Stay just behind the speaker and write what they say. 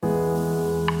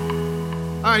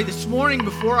All right, this morning,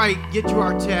 before I get to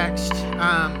our text,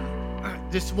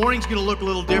 this morning's going to look a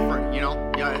little different,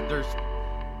 there's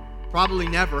probably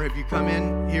never have you come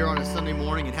in here on a Sunday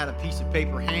morning and had a piece of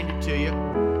paper handed to you.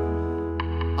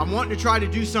 I'm wanting to try to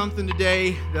do something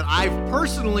today that I've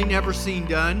personally never seen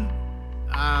done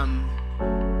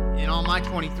in all my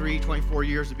 23, 24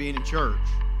 years of being in church.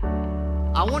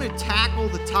 I want to tackle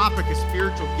the topic of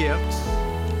spiritual gifts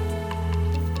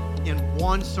in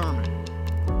one sermon.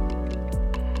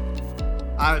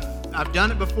 I've done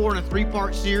it before in a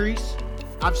 3-part series.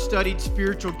 I've studied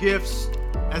spiritual gifts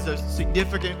as a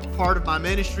significant part of my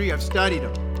ministry. I've studied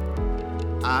them.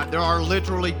 There are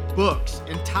literally books,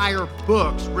 entire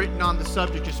books written on the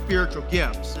subject of spiritual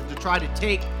gifts. And to try to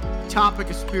take the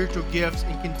topic of spiritual gifts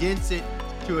and condense it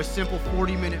to a simple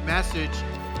 40-minute message,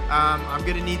 I'm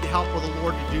going to need the help of the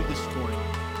Lord to do this morning.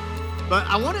 But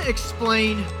I want to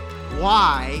explain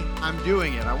why I'm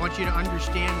doing it. I want you to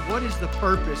understand what is the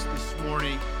purpose this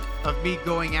morning of me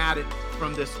going at it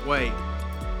from this way.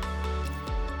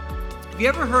 Have you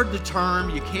ever heard the term,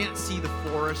 you can't see the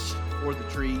forest or the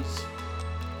trees?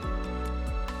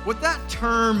 What that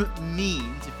term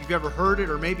means, if you've ever heard it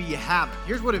or maybe you haven't,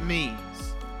 here's what it means.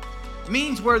 It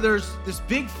means where there's this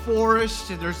big forest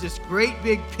and there's this great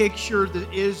big picture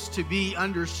that is to be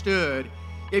understood.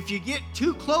 If you get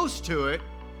too close to it,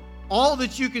 all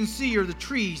that you can see are the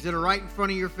trees that are right in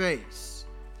front of your face.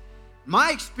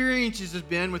 My experiences have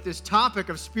been with this topic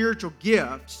of spiritual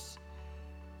gifts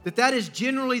that is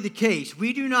generally the case.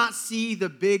 We do not see the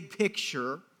big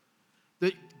picture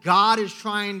that God is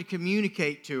trying to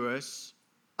communicate to us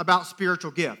about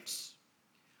spiritual gifts.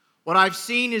 What I've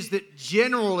seen is that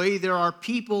generally there are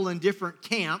people in different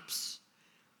camps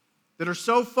that are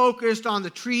so focused on the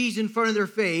trees in front of their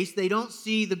face, they don't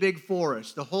see the big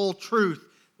forest, the whole truth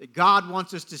that God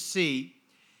wants us to see.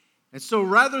 And so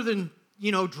rather than,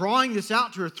 drawing this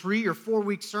out to a 3 or 4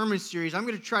 week sermon series, I'm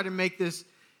going to try to make this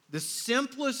the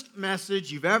simplest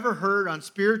message you've ever heard on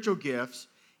spiritual gifts.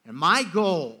 And my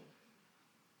goal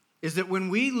is that when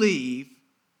we leave,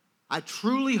 I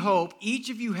truly hope each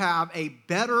of you have a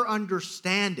better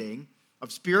understanding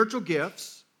of spiritual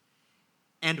gifts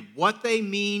and what they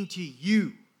mean to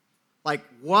you. Like,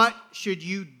 what should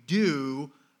you do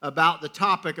about the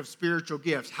topic of spiritual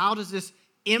gifts? How does this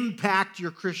impact your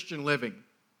Christian living?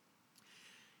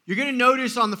 You're going to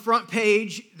notice on the front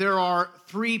page there are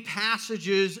 3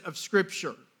 passages of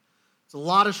Scripture. It's a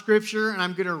lot of Scripture, and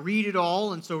I'm going to read it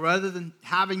all. And so rather than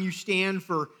having you stand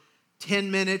for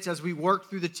 10 minutes as we work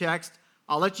through the text,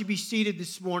 I'll let you be seated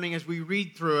this morning as we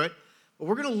read through it. But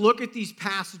we're going to look at these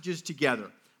passages together.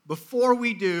 Before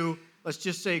we do, let's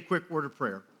just say a quick word of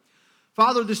prayer.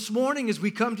 Father, this morning as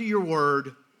we come to your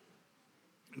word,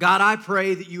 God, I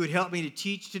pray that you would help me to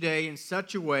teach today in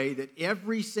such a way that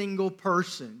every single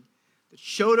person that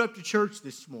showed up to church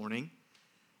this morning,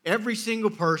 every single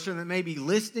person that may be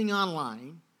listening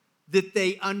online, that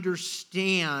they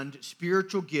understand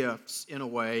spiritual gifts in a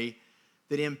way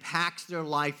that impacts their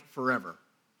life forever.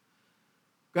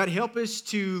 God, help us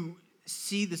to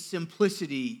see the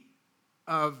simplicity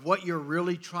of what you're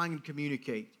really trying to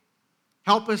communicate.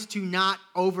 Help us to not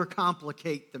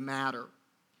overcomplicate the matter.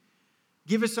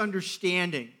 Give us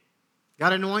understanding.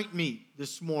 God, anoint me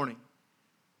this morning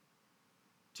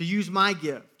to use my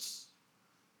gifts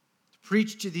to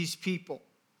preach to these people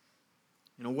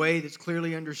in a way that's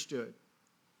clearly understood.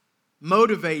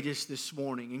 Motivate us this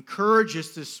morning. Encourage us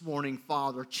this morning,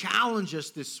 Father. Challenge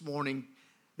us this morning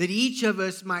that each of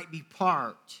us might be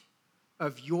part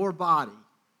of your body.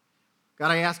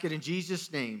 God, I ask it in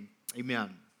Jesus' name.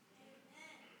 Amen.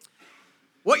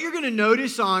 What you're going to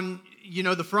notice on,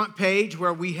 the front page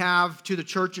where we have to the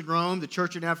church in Rome, the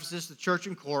church in Ephesus, the church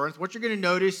in Corinth, what you're going to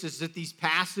notice is that these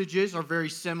passages are very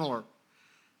similar.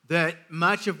 That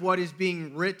much of what is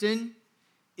being written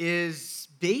is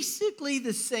basically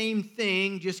the same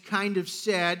thing, just kind of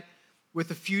said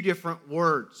with a few different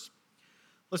words.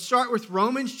 Let's start with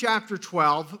Romans chapter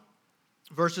 12,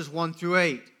 verses 1 through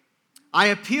 8. I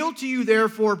appeal to you,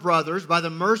 therefore, brothers, by the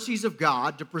mercies of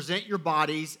God, to present your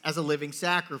bodies as a living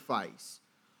sacrifice,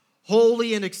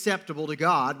 holy and acceptable to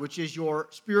God, which is your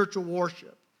spiritual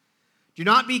worship. Do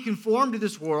not be conformed to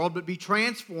this world, but be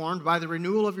transformed by the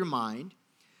renewal of your mind,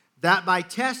 that by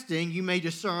testing you may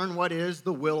discern what is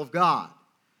the will of God,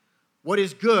 what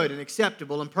is good and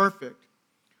acceptable and perfect.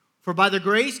 For by the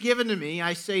grace given to me,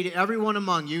 I say to everyone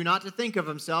among you not to think of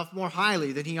himself more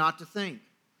highly than he ought to think,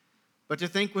 but to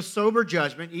think with sober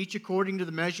judgment, each according to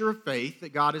the measure of faith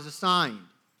that God has assigned.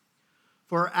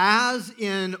 For as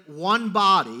in one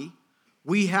body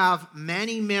we have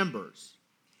many members,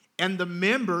 and the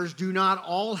members do not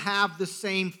all have the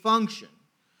same function.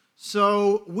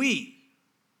 So we,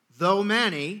 though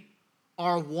many,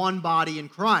 are one body in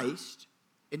Christ,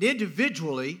 and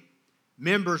individually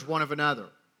members one of another,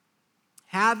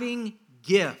 having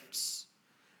gifts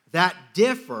that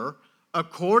differ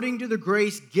according to the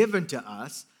grace given to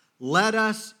us, let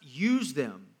us use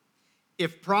them.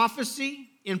 If prophecy,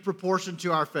 in proportion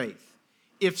to our faith.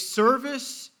 If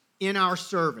service, in our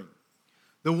serving.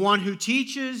 The one who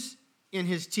teaches, in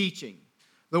his teaching.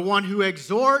 The one who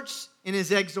exhorts, in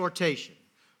his exhortation.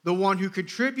 The one who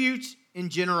contributes, in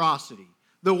generosity.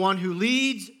 The one who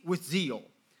leads, with zeal.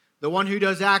 The one who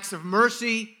does acts of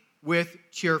mercy, with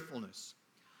cheerfulness.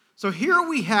 So here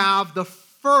we have the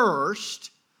first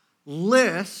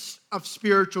list of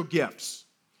spiritual gifts.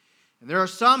 And there are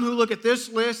some who look at this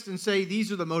list and say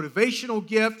these are the motivational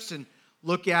gifts, and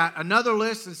look at another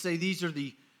list and say these are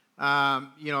the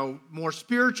more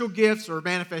spiritual gifts or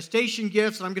manifestation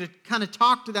gifts. And I'm going to kind of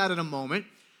talk to that in a moment.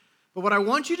 But what I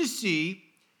want you to see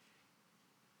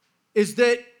is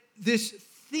that this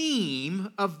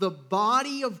theme of the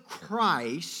body of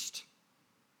Christ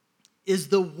is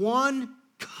the one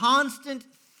constant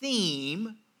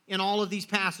theme in all of these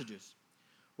passages.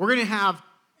 We're going to have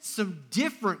some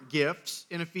different gifts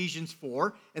in Ephesians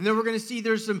 4, and then we're going to see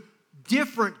there's some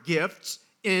different gifts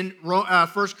in 1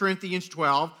 Corinthians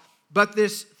 12, but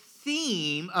this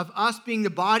theme of us being the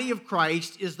body of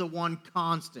Christ is the one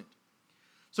constant.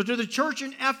 So to the church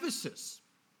in Ephesus,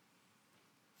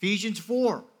 Ephesians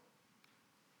 4,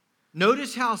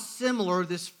 notice how similar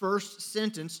this first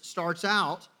sentence starts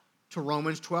out to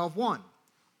Romans 12:1.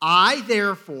 I,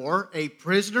 therefore, a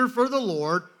prisoner for the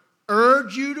Lord,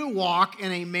 urge you to walk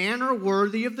in a manner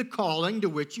worthy of the calling to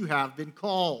which you have been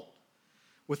called,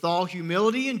 with all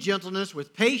humility and gentleness,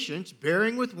 with patience,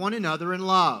 bearing with one another in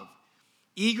love,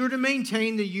 eager to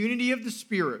maintain the unity of the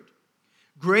Spirit.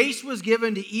 Grace was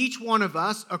given to each one of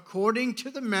us according to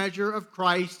the measure of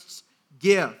Christ's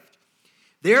gift.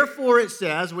 Therefore, it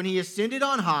says, when he ascended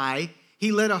on high,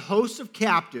 he led a host of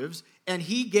captives, and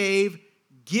he gave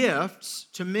gifts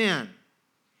to men.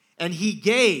 And he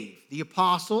gave the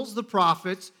apostles, the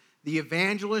prophets, the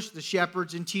evangelists, the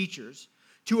shepherds, and teachers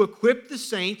to equip the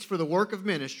saints for the work of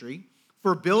ministry,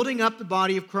 for building up the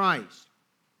body of Christ.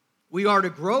 We are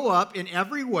to grow up in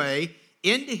every way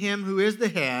into him who is the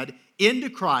head,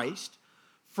 into Christ,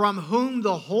 from whom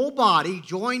the whole body,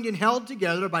 joined and held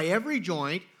together by every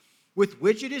joint with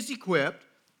which it is equipped,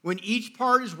 when each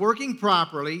part is working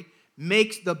properly,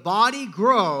 makes the body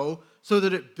grow so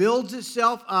that it builds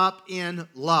itself up in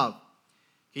love.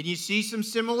 Can you see some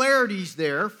similarities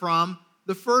there from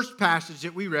the first passage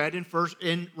that we read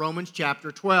in Romans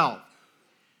chapter 12?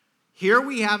 Here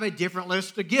we have a different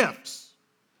list of gifts,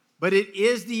 but it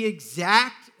is the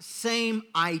exact same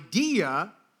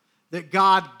idea that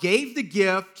God gave the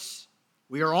gifts.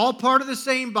 We are all part of the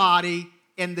same body,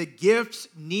 and the gifts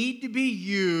need to be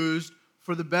used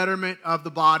for the betterment of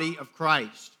the body of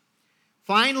Christ.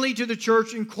 Finally, to the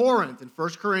church in Corinth in 1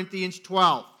 Corinthians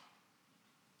 12.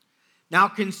 Now,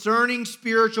 concerning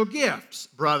spiritual gifts,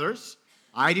 brothers,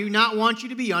 I do not want you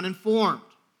to be uninformed.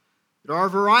 There are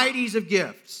varieties of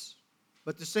gifts,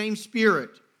 but the same Spirit.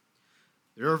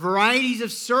 There are varieties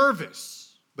of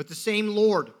service, but the same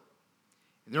Lord.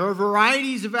 And there are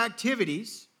varieties of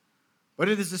activities, but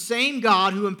it is the same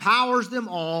God who empowers them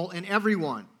all and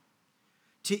everyone.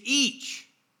 To each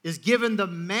is given the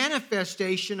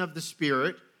manifestation of the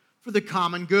Spirit for the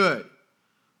common good.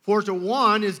 For to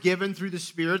one is given through the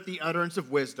Spirit the utterance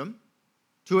of wisdom,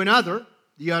 to another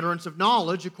the utterance of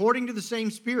knowledge according to the same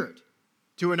Spirit,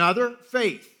 to another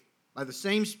faith by the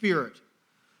same Spirit,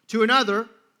 to another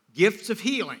gifts of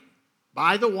healing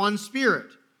by the one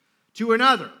Spirit, to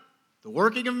another the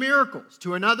working of miracles,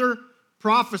 to another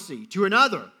prophecy, to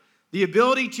another the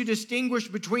ability to distinguish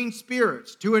between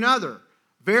spirits, to another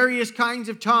various kinds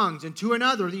of tongues, and to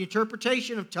another the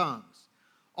interpretation of tongues.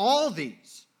 All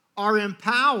these are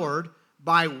empowered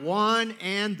by one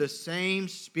and the same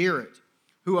Spirit,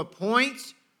 who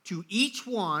appoints to each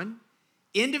one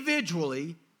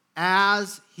individually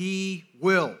as he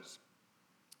wills.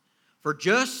 For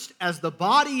just as the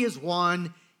body is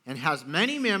one and has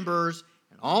many members,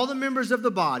 and all the members of the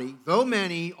body, though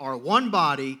many, are one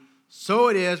body, so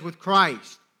it is with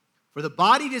Christ. For the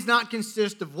body does not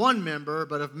consist of one member,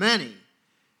 but of many.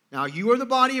 Now you are the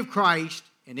body of Christ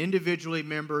and individually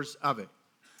members of it.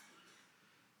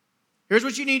 Here's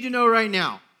what you need to know right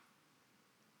now.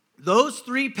 Those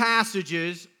three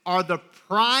passages are the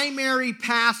primary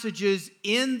passages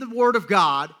in the Word of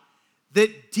God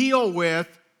that deal with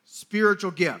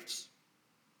spiritual gifts.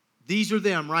 These are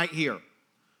them right here.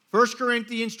 1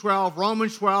 Corinthians 12,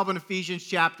 Romans 12, and Ephesians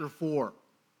chapter 4.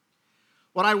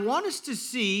 What I want us to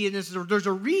see, and there's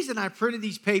a reason I printed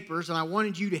these papers, and I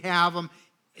wanted you to have them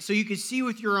so you can see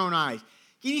with your own eyes.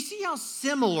 Can you see how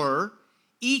similar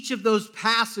each of those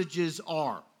passages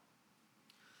are?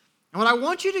 And what I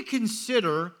want you to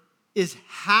consider is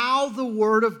how the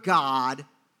Word of God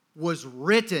was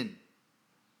written.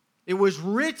 It was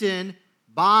written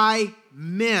by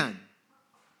men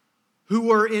who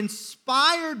were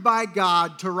inspired by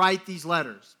God to write these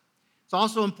letters. It's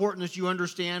also important that you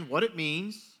understand what it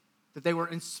means that they were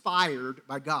inspired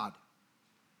by God.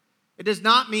 It does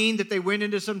not mean that they went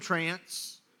into some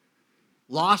trance,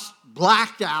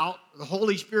 blacked out, the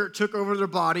Holy Spirit took over their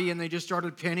body, and they just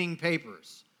started penning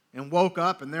papers and woke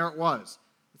up, and there it was.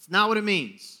 It's not what it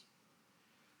means.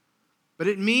 But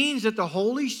it means that the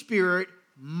Holy Spirit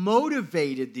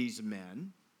motivated these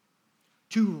men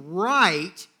to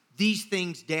write these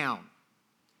things down.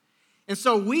 And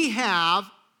so we have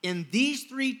in these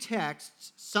three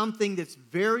texts something that's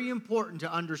very important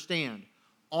to understand.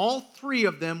 All three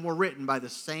of them were written by the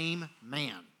same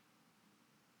man.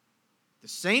 The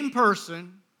same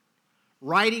person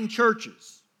writing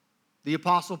churches, the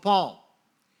Apostle Paul.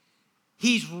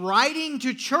 He's writing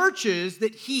to churches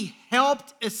that he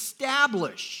helped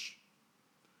establish.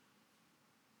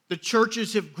 The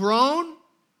churches have grown,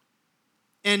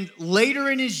 and later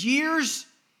in his years,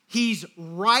 he's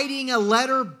writing a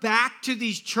letter back to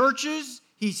these churches.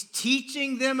 He's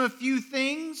teaching them a few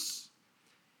things.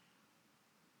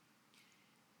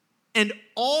 And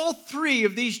all three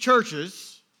of these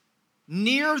churches,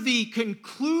 near the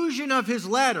conclusion of his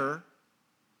letter,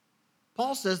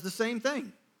 Paul says the same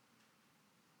thing.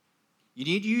 You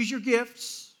need to use your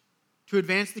gifts to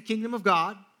advance the kingdom of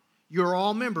God. You're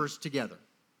all members together.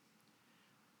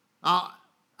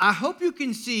 I hope you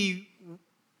can see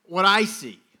what I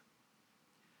see.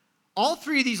 All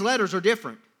three of these letters are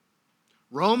different.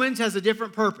 Romans has a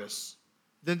different purpose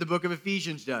than the book of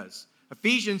Ephesians does.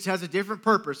 Ephesians has a different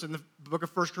purpose than the book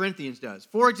of 1 Corinthians does.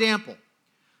 For example,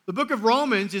 the book of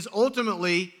Romans is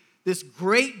ultimately this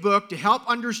great book to help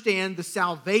understand the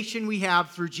salvation we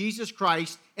have through Jesus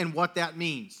Christ and what that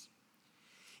means.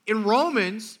 In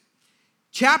Romans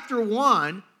chapter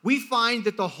 1, we find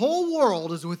that the whole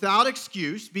world is without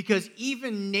excuse because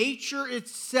even nature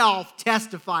itself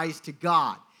testifies to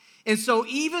God. And so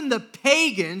even the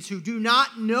pagans who do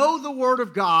not know the Word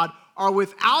of God are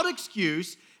without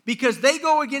excuse because they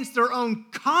go against their own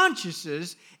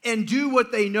consciences and do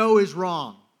what they know is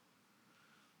wrong.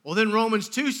 Well, then Romans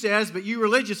 2 says, but you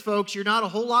religious folks, you're not a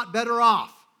whole lot better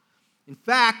off. In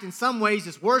fact, in some ways,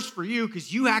 it's worse for you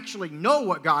because you actually know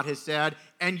what God has said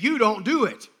and you don't do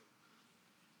it.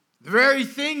 The very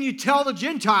thing you tell the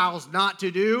Gentiles not to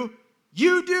do,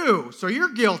 you do, so you're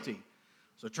guilty.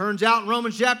 So it turns out in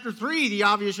Romans chapter 3, the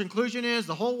obvious conclusion is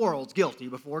the whole world's guilty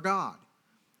before God.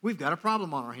 We've got a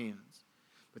problem on our hands.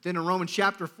 But then in Romans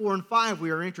chapter 4 and 5, we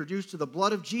are introduced to the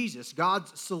blood of Jesus,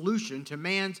 God's solution to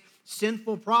man's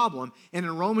sinful problem. And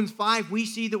in Romans 5, we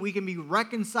see that we can be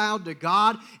reconciled to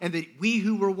God and that we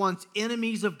who were once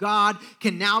enemies of God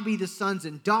can now be the sons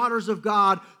and daughters of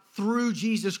God through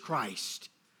Jesus Christ.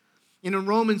 And in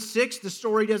Romans 6, the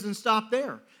story doesn't stop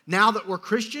there. Now that we're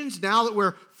Christians, now that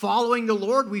we're following the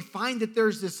Lord, we find that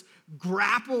there's this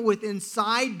grapple with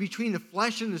inside between the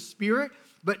flesh and the spirit.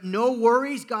 But no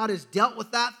worries, God has dealt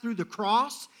with that through the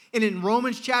cross. And in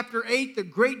Romans chapter 8, the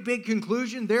great big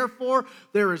conclusion, therefore,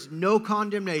 there is no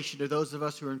condemnation to those of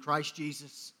us who are in Christ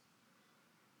Jesus.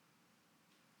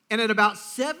 And at about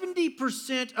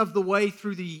 70% of the way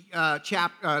through the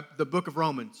book of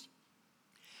Romans,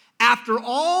 after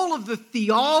all of the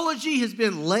theology has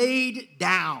been laid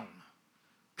down,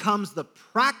 comes the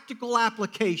practical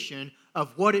application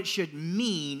of what it should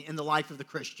mean in the life of the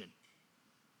Christian.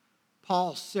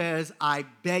 Paul says, I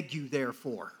beg you,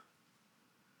 therefore,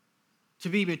 to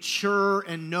be mature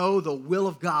and know the will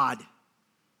of God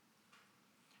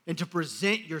and to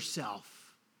present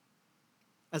yourself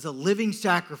as a living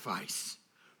sacrifice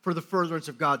for the furtherance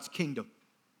of God's kingdom.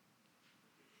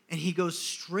 And he goes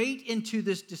straight into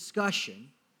this discussion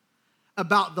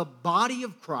about the body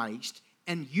of Christ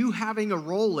and you having a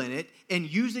role in it and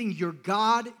using your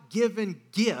God-given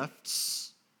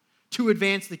gifts to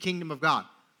advance the kingdom of God.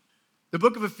 The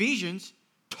book of Ephesians,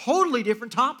 totally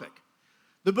different topic.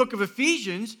 The book of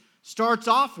Ephesians starts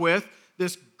off with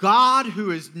this God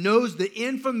who knows the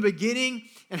end from the beginning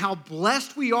and how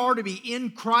blessed we are to be in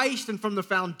Christ and from the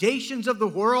foundations of the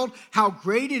world, how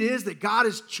great it is that God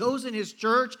has chosen His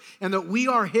church and that we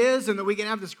are His and that we can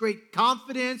have this great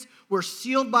confidence. We're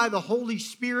sealed by the Holy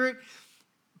Spirit.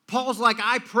 Paul's like,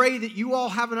 I pray that you all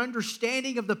have an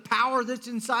understanding of the power that's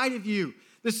inside of you.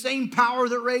 The same power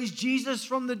that raised Jesus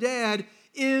from the dead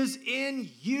is in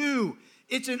you.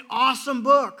 It's an awesome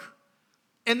book.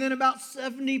 And then about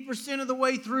 70% of the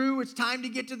way through, it's time to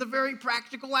get to the very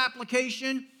practical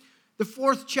application. The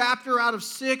 4th chapter out of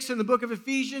 6 in the book of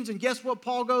Ephesians, and guess what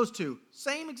Paul goes to?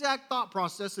 Same exact thought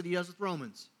process that he does with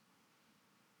Romans.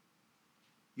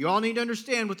 You all need to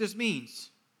understand what this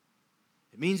means.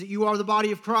 It means that you are the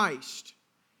body of Christ,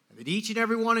 and that each and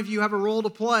every one of you have a role to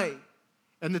play,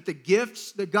 and that the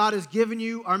gifts that God has given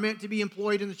you are meant to be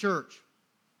employed in the church.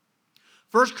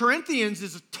 1 Corinthians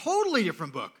is a totally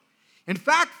different book. In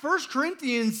fact, 1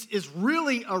 Corinthians is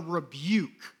really a rebuke.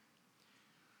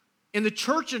 In the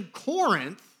church in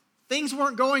Corinth, things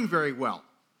weren't going very well.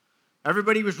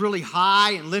 Everybody was really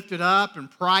high and lifted up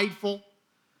and prideful.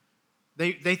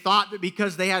 They thought that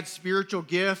because they had spiritual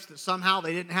gifts that somehow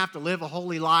they didn't have to live a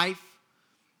holy life.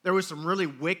 There was some really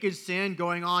wicked sin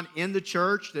going on in the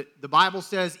church that the Bible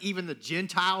says even the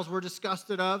Gentiles were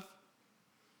disgusted of.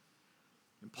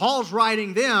 And Paul's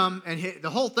writing them, and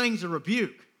the whole thing's a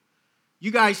rebuke.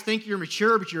 You guys think you're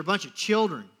mature, but you're a bunch of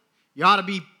children. You ought to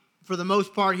be, for the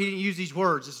most part, he didn't use these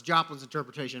words. This is Joplin's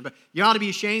interpretation. But you ought to be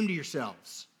ashamed of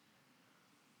yourselves.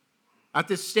 At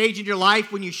this stage in your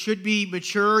life when you should be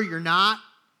mature, you're not.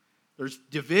 There's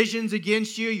divisions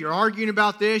against you. You're arguing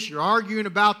about this. You're arguing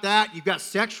about that. You've got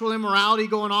sexual immorality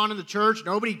going on in the church.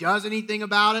 Nobody does anything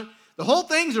about it. The whole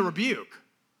thing's a rebuke.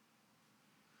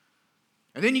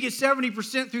 And then you get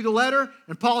 70% through the letter,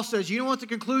 and Paul says, you know what the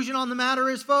conclusion on the matter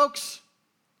is, folks?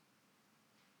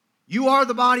 You are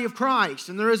the body of Christ,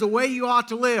 and there is a way you ought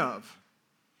to live.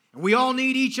 And we all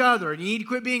need each other, and you need to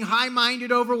quit being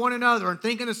high-minded over one another and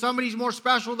thinking that somebody's more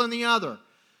special than the other.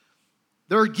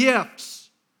 They're gifts.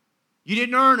 You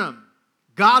didn't earn them.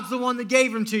 God's the one that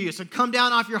gave them to you, so come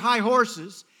down off your high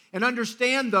horses and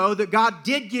understand, though, that God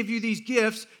did give you these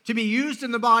gifts to be used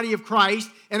in the body of Christ,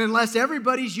 and unless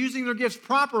everybody's using their gifts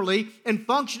properly and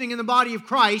functioning in the body of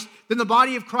Christ, then the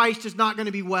body of Christ is not going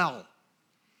to be well.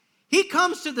 He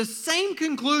comes to the same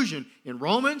conclusion in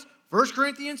Romans, 1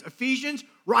 Corinthians, Ephesians,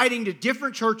 writing to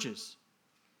different churches.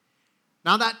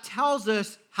 Now that tells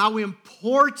us how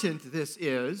important this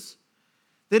is,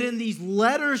 that in these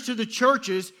letters to the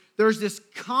churches, there's this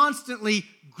constantly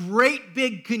great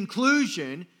big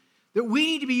conclusion that we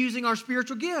need to be using our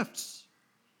spiritual gifts.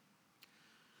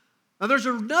 Now there's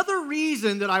another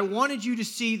reason that I wanted you to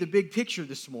see the big picture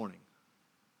this morning.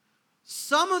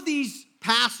 Some of these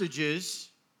passages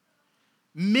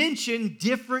mention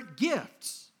different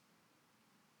gifts.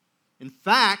 In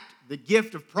fact, the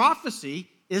gift of prophecy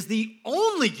is the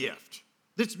only gift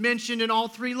that's mentioned in all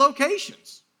 3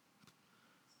 locations.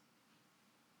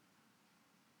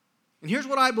 And here's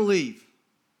what I believe.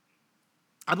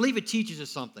 I believe it teaches us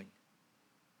something.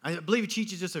 I believe it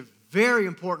teaches us a very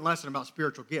important lesson about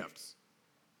spiritual gifts.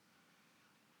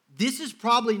 This is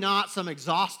probably not some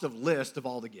exhaustive list of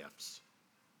all the gifts.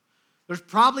 There's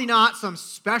probably not some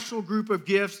special group of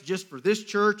gifts just for this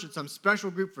church and some special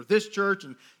group for this church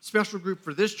and special group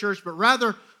for this church, but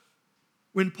rather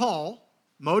when Paul,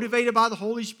 motivated by the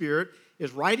Holy Spirit,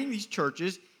 is writing these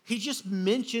churches, he just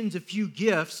mentions a few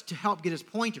gifts to help get his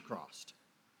point across.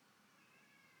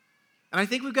 And I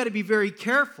think we've got to be very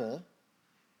careful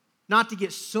not to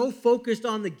get so focused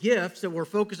on the gifts that we're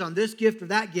focused on this gift or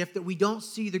that gift that we don't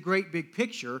see the great big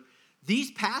picture.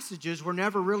 These passages were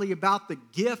never really about the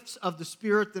gifts of the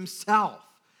Spirit themselves.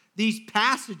 These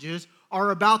passages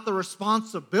are about the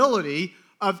responsibility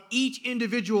of each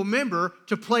individual member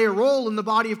to play a role in the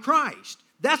body of Christ.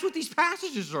 That's what these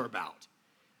passages are about.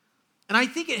 And I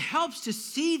think it helps to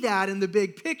see that in the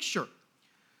big picture.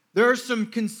 There are some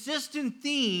consistent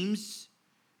themes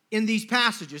in these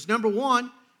passages. Number one,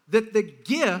 that the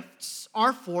gifts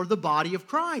are for the body of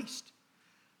Christ.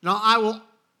 Now, I will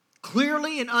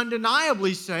clearly and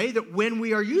undeniably say that when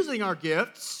we are using our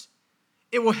gifts,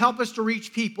 it will help us to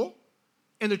reach people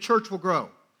and the church will grow.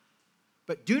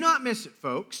 But do not miss it,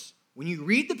 folks. When you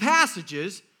read the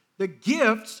passages, the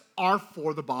gifts are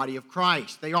for the body of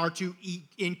Christ. They are to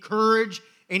encourage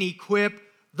and equip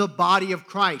the body of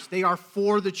Christ. They are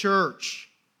for the church.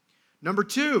 Number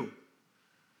two,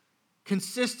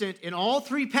 consistent in all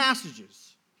 3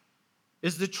 passages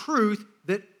is the truth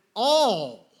that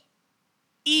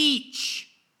each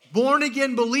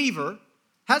born-again believer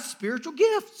has spiritual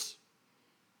gifts.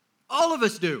 All of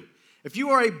us do. If you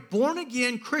are a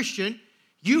born-again Christian,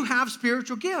 you have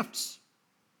spiritual gifts.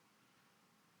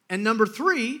 And number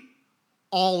 3,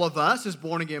 all of us as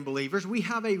born-again believers, we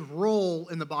have a role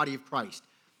in the body of Christ.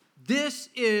 This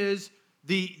is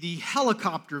the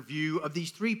helicopter view of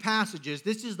these 3 passages.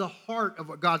 This is the heart of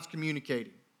what God's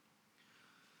communicating.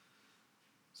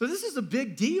 So this is a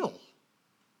big deal.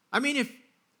 I mean, if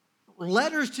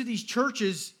letters to these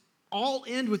churches all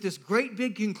end with this great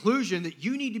big conclusion that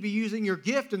you need to be using your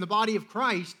gift in the body of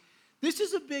Christ. This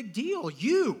is a big deal.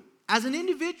 You, as an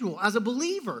individual, as a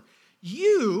believer,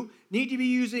 you need to be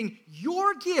using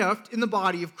your gift in the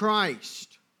body of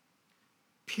Christ.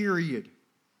 Period.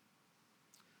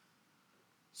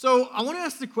 So I want to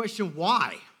ask the question,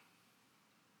 why?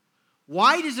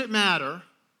 Why does it matter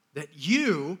that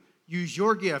you use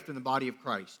your gift in the body of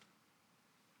Christ?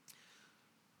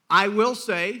 I will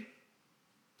say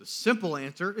the simple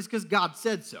answer is because God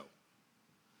said so.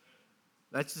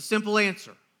 That's the simple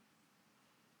answer.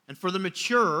 And for the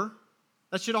mature,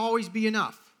 that should always be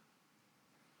enough.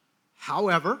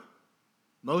 However,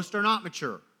 most are not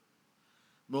mature.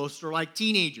 Most are like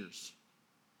teenagers.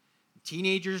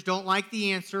 Teenagers don't like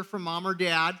the answer from mom or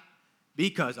dad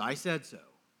because I said so.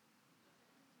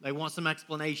 They want some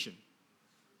explanation.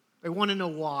 They want to know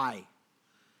why.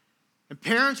 And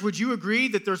parents, would you agree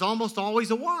that there's almost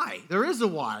always a why? There is a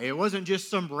why. It wasn't just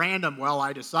some random, well,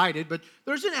 I decided, but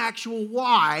there's an actual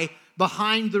why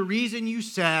behind the reason you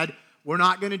said, we're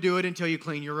not going to do it until you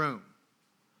clean your room.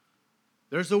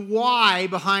 There's a why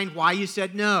behind why you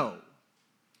said no.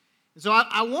 And so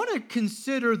I want to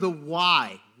consider the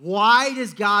why. Why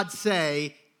does God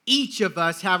say each of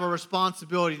us have a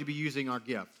responsibility to be using our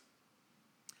gift?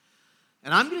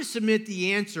 And I'm going to submit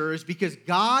the answer is because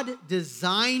God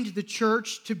designed the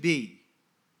church to be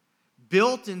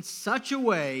built in such a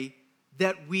way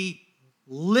that we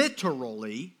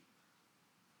literally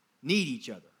need each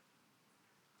other.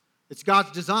 It's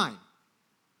God's design.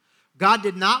 God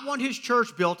did not want his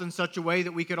church built in such a way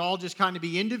that we could all just kind of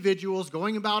be individuals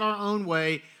going about our own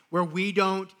way where we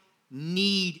don't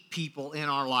need people in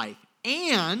our life.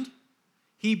 And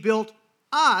he built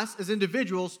us as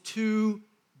individuals to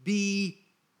be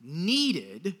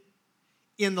needed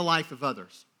in the life of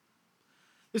others.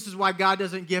 This is why God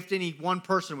doesn't gift any one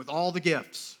person with all the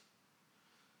gifts.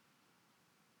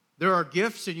 There are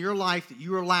gifts in your life that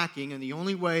you are lacking, and the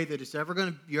only way that you're ever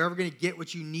going to get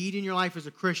what you need in your life as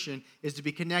a Christian is to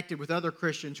be connected with other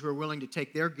Christians who are willing to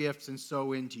take their gifts and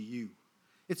sow into you.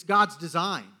 It's God's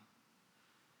design.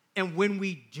 And when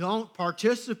we don't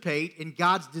participate in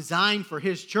God's design for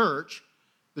his church,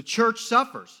 the church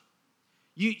suffers.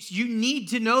 You need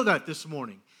to know that this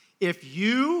morning. If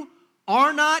you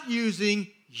are not using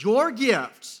your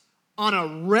gifts on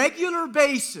a regular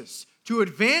basis to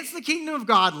advance the kingdom of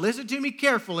God, listen to me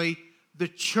carefully, the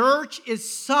church is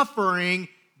suffering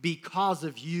because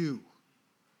of you.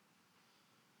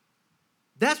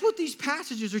 That's what these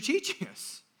passages are teaching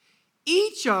us.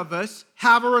 Each of us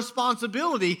have a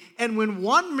responsibility, and when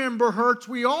one member hurts,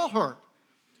 we all hurt.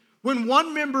 When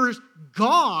one member is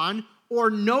gone or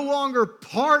no longer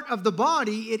part of the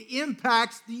body, it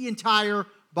impacts the entire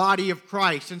body of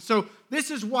Christ. And so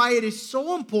this is why it is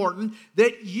so important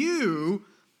that you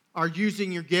are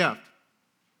using your gift.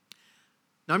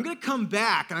 Now I'm going to come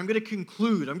back and I'm going to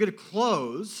conclude. I'm going to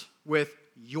close with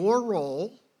your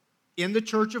role in the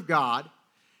church of God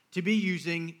to be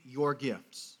using your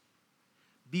gifts.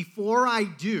 Before I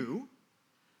do,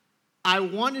 I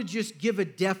want to just give a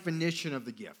definition of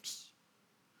the gifts.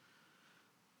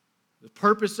 The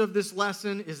purpose of this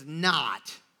lesson is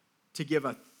not to give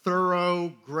a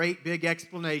thorough, great big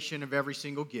explanation of every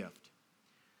single gift.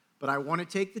 But I want to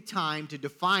take the time to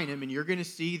define them, and you're going to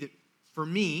see that for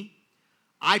me,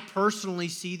 I personally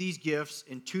see these gifts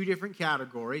in two different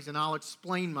categories, and I'll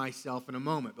explain myself in a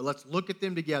moment. But let's look at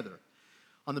them together.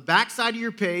 On the back side of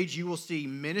your page, you will see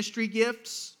ministry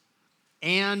gifts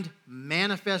and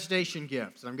manifestation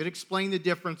gifts. I'm going to explain the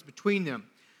difference between them.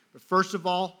 But first of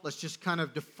all, let's just kind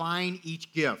of define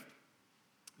each gift.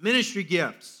 Ministry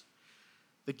gifts.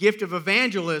 The gift of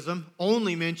evangelism,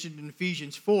 only mentioned in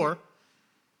Ephesians 4,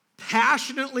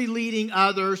 passionately leading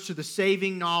others to the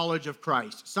saving knowledge of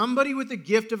Christ. Somebody with the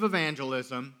gift of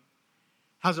evangelism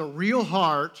has a real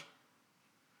heart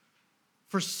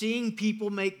for seeing people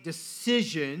make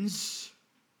decisions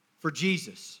for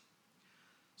Jesus.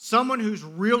 Someone who's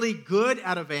really good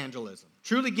at evangelism,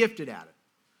 truly gifted at it.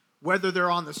 Whether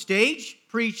they're on the stage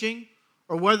preaching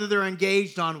or whether they're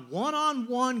engaged on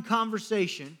one-on-one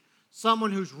conversation,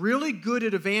 someone who's really good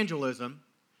at evangelism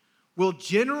will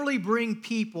generally bring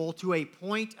people to a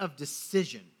point of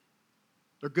decision.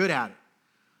 They're good at it.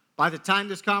 By the time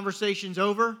this conversation's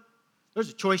over, there's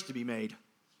a choice to be made.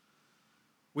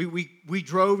 We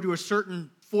drove to a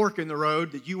certain fork in the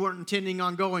road that you weren't intending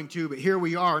on going to, but here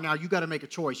we are. Now you got to make a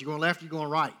choice. You're going left, you're going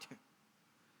right.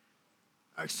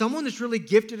 Someone that's really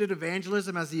gifted at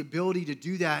evangelism has the ability to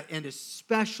do that, and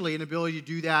especially an ability to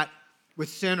do that with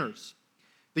sinners.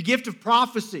 The gift of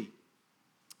prophecy.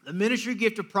 The ministry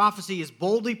gift of prophecy is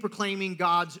boldly proclaiming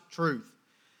God's truth.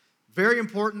 Very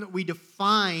important that we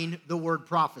define the word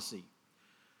prophecy.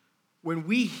 When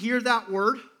we hear that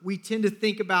word, we tend to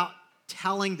think about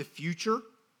telling the future.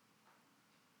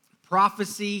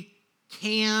 Prophecy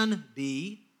can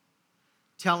be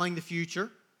telling the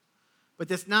future, but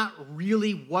that's not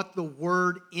really what the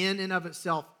word in and of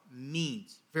itself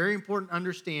means. Very important to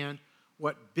understand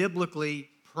what biblically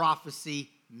prophecy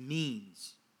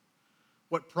means.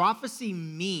 What prophecy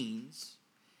means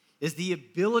is the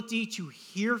ability to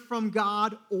hear from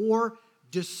God or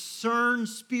discern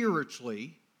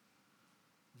spiritually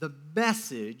the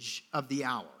message of the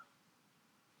hour.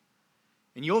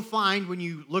 And you'll find when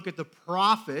you look at the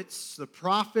prophets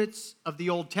of the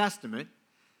Old Testament,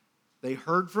 they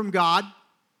heard from God,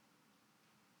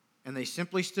 and they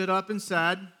simply stood up and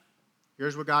said,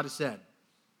 here's what God has said.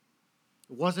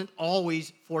 It wasn't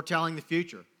always foretelling the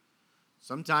future.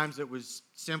 Sometimes it was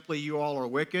simply, you all are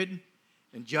wicked,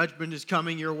 and judgment is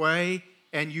coming your way,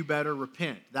 and you better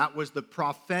repent. That was the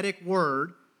prophetic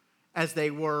word as they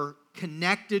were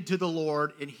connected to the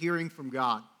Lord and hearing from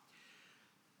God.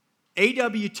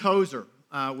 A.W. Tozer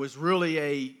was really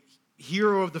a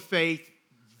hero of the faith,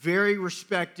 very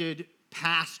respected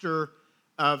pastor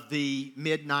of the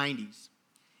mid-90s.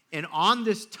 And on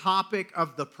this topic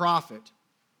of the prophet,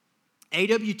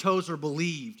 A.W. Tozer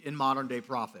believed in modern-day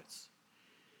prophets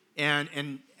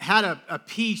and had a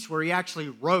piece where he actually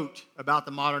wrote about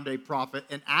the modern-day prophet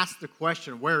and asked the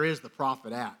question, where is the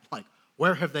prophet at? Like,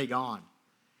 where have they gone?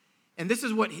 And this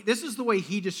is the way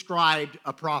he described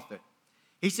a prophet.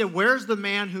 He said, where's the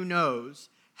man who knows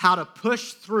how to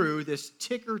push through this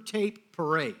ticker tape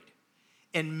parade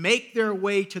and make their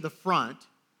way to the front,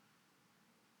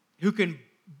 who can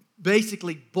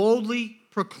basically boldly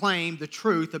proclaim the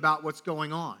truth about what's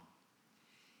going on?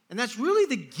 And that's really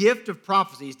the gift of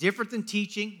prophecy. It's different than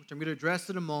teaching, which I'm going to address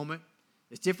in a moment.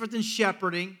 It's different than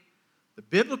shepherding. The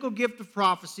biblical gift of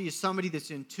prophecy is somebody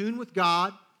that's in tune with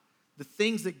God, the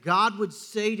things that God would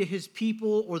say to his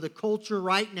people or the culture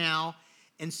right now,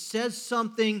 and says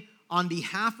something on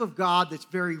behalf of God that's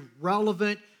very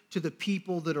relevant to the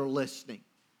people that are listening.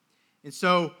 And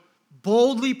so,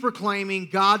 boldly proclaiming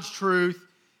God's truth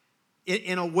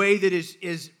in a way that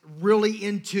is really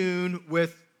in tune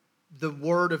with the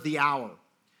word of the hour.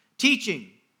 Teaching.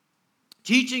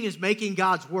 Teaching is making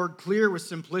God's word clear with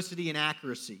simplicity and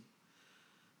accuracy.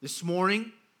 This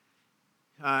morning,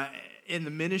 in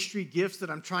the ministry gifts that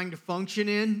I'm trying to function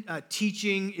in,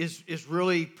 teaching is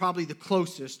really probably the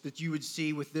closest that you would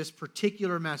see with this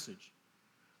particular message.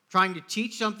 Trying to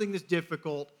teach something that's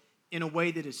difficult in a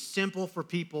way that is simple for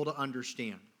people to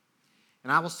understand.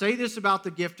 And I will say this about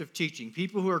the gift of teaching.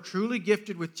 People who are truly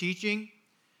gifted with teaching,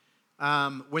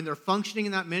 when they're functioning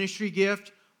in that ministry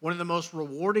gift, one of the most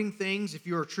rewarding things, if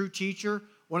you're a true teacher,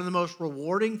 one of the most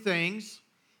rewarding things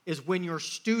is when your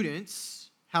students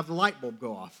have the light bulb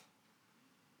go off.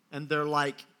 And they're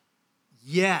like,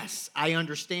 yes, I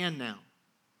understand now.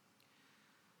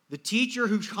 The teacher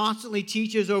who constantly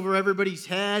teaches over everybody's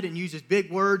head and uses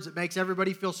big words that makes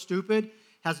everybody feel stupid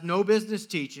has no business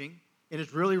teaching and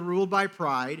is really ruled by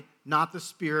pride, not the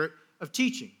spirit of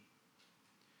teaching.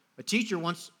 A teacher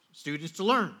wants students to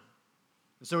learn.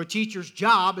 And so a teacher's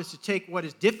job is to take what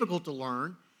is difficult to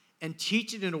learn and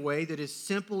teach it in a way that is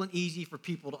simple and easy for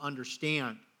people to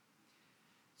understand.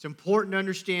 It's important to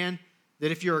understand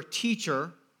that if you're a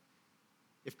teacher,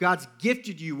 if God's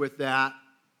gifted you with that,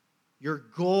 your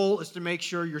goal is to make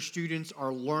sure your students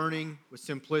are learning with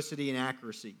simplicity and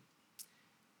accuracy.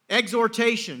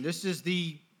 Exhortation. This is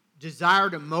the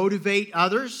desire to motivate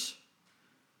others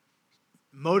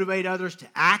to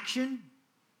action.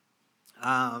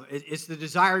 It's the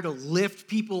desire to lift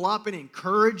people up and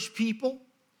encourage people.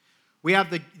 We have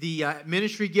the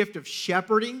ministry gift of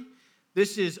shepherding.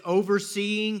 This is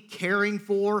overseeing, caring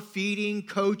for, feeding,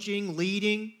 coaching,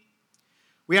 leading.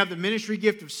 We have the ministry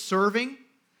gift of serving.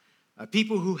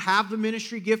 People who have the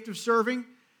ministry gift of serving,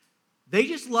 they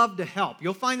just love to help.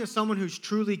 You'll find that someone who's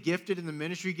truly gifted in the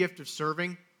ministry gift of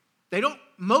serving,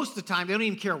 most of the time, they don't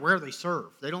even care where they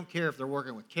serve. They don't care if they're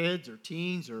working with kids or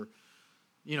teens or,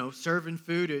 serving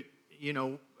food at,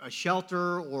 a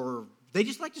shelter, or they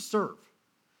just like to serve.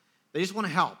 They just want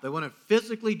to help. They want to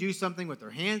physically do something with their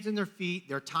hands and their feet,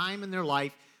 their time and their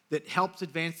life that helps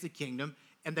advance the kingdom.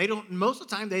 And most of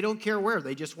the time, they don't care where.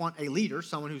 They just want a leader,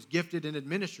 someone who's gifted in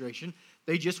administration.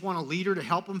 They just want a leader to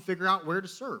help them figure out where to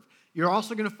serve. You're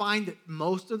also going to find that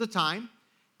most of the time,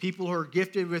 people who are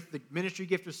gifted with the ministry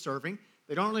gift of serving,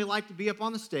 they don't really like to be up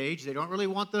on the stage. They don't really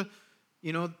want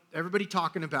everybody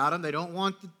talking about them. They don't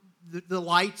want the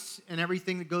lights and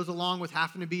everything that goes along with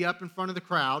having to be up in front of the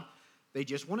crowd. They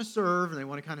just want to serve, and they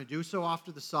want to kind of do so off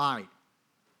to the side.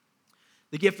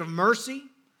 The gift of mercy,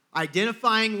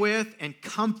 identifying with and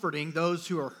comforting those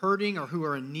who are hurting or who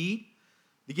are in need.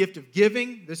 The gift of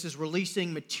giving, this is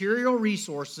releasing material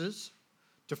resources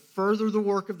to further the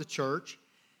work of the church.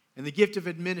 And the gift of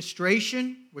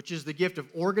administration, which is the gift of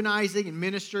organizing,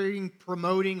 administrating,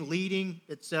 promoting, leading,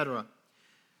 etc.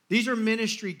 These are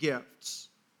ministry gifts,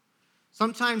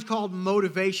 sometimes called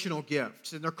motivational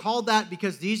gifts. And they're called that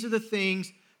because these are the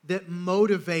things that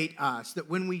motivate us, that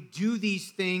when we do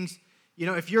these things, you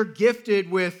know, if you're gifted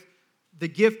with the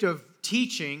gift of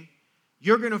teaching,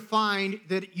 you're going to find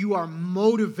that you are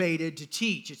motivated to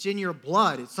teach. It's in your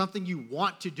blood. It's something you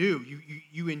want to do.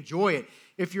 You enjoy it.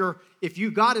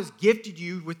 If God has gifted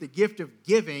you with the gift of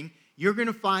giving, you're going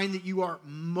to find that you are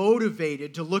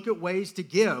motivated to look at ways to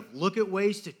give, look at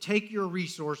ways to take your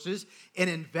resources and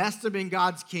invest them in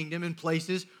God's kingdom in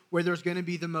places where there's going to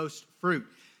be the most fruit.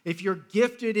 If you're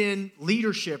gifted in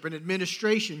leadership and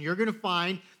administration, you're going to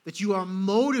find that you are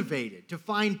motivated to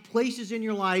find places in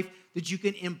your life that you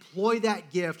can employ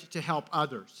that gift to help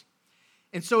others.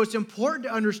 And so it's important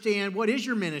to understand, what is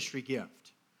your ministry gift?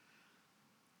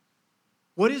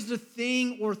 What is the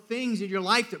thing or things in your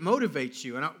life that motivates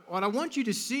you? And what I want you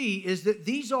to see is that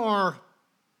these are,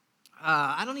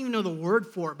 I don't even know the word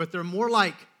for it, but they're more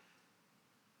like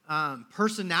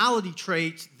personality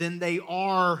traits than they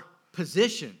are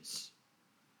positions.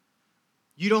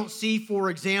 You don't see, for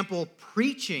example,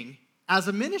 preaching as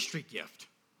a ministry gift.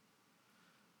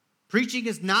 Preaching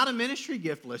is not a ministry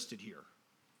gift listed here.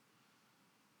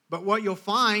 But what you'll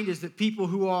find is that people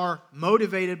who are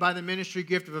motivated by the ministry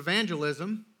gift of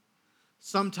evangelism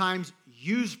sometimes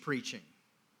use preaching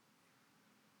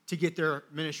to get their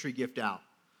ministry gift out.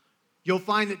 You'll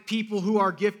find that people who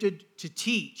are gifted to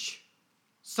teach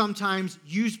sometimes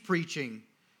use preaching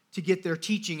to get their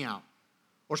teaching out.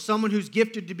 Or someone who's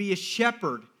gifted to be a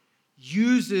shepherd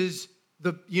uses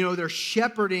their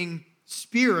shepherding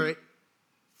spirit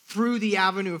through the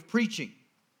avenue of preaching.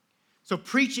 So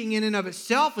preaching in and of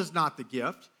itself is not the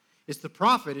gift. It's the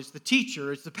prophet, it's the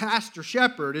teacher, it's the pastor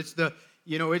shepherd, it's the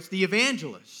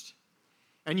evangelist.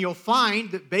 And you'll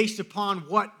find that based upon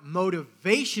what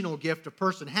motivational gift a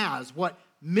person has, what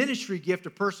ministry gift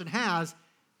a person has,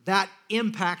 that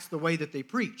impacts the way that they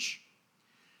preach.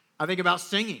 I think about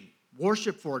singing,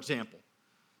 worship, for example.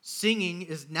 Singing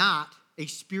is not a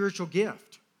spiritual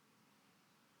gift.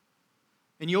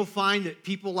 And you'll find that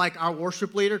people like our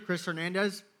worship leader, Chris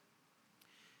Hernandez,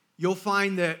 you'll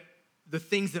find that the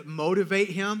things that motivate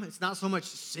him, it's not so much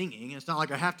singing. It's not like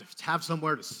I have to have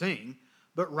somewhere to sing,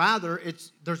 but rather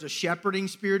there's a shepherding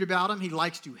spirit about him. He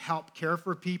likes to help care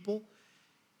for people.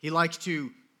 He likes to,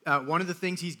 one of the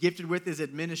things he's gifted with is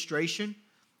administration.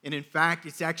 And in fact,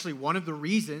 it's actually one of the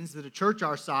reasons that a church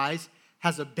our size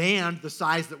has a band the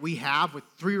size that we have with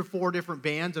 3 or 4 different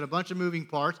bands and a bunch of moving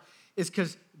parts, is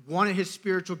because one of his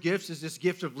spiritual gifts is this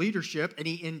gift of leadership, and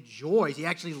he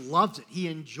actually loves it. He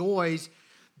enjoys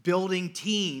building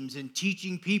teams and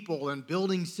teaching people and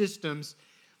building systems.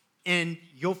 And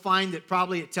you'll find that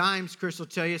probably at times, Chris will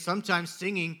tell you, sometimes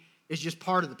singing is just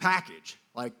part of the package.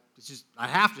 Like, it's just, I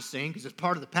have to sing because it's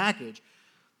part of the package.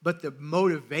 But the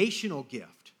motivational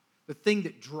gift, the thing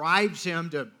that drives him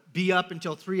to be up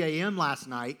until 3 a.m. last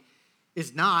night,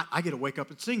 is not, I get to wake up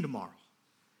and sing tomorrow.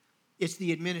 It's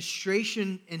the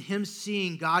administration and him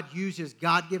seeing God use his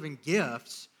God-given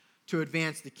gifts to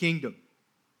advance the kingdom.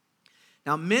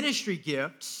 Now, ministry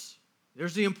gifts,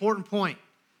 there's the important point.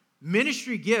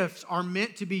 Ministry gifts are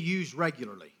meant to be used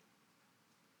regularly.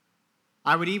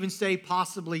 I would even say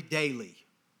possibly daily.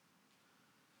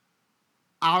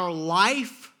 Our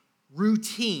life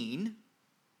routine,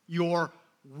 your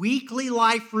weekly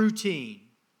life routine,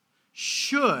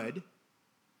 should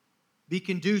be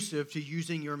conducive to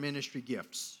using your ministry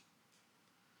gifts.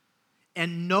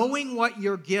 And knowing what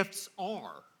your gifts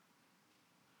are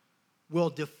will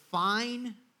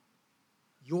define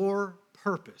your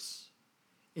purpose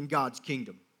in God's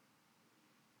kingdom.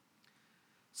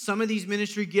 Some of these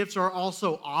ministry gifts are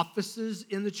also offices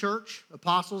in the church: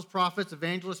 apostles, prophets,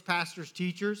 evangelists, pastors,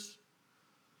 teachers.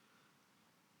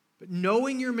 But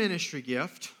knowing your ministry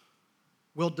gift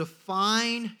will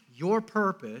define your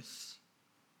purpose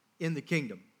in the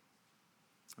kingdom.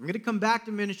 I'm going to come back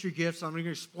to ministry gifts. I'm going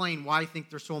to explain why I think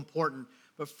they're so important.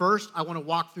 But first, I want to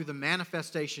walk through the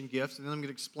manifestation gifts, and then I'm going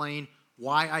to explain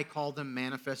why I call them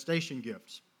manifestation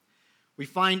gifts. We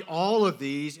find all of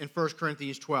these in 1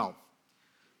 Corinthians 12.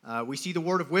 We see the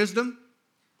word of wisdom.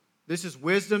 This is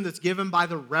wisdom that's given by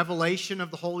the revelation of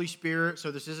the Holy Spirit.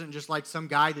 So this isn't just like some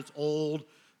guy that's old,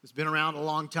 that's been around a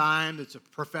long time, that's a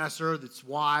professor, that's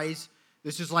wise.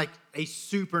 This is like a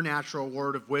supernatural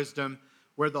word of wisdom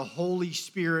where the Holy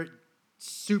Spirit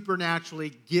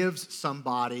supernaturally gives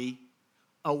somebody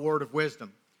a word of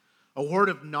wisdom. A word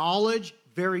of knowledge,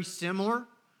 very similar,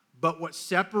 but what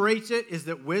separates it is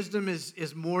that wisdom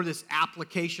is more this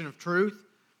application of truth.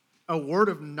 A word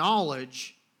of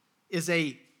knowledge is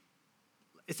a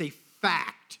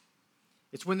fact.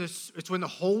 It's when the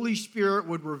Holy Spirit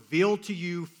would reveal to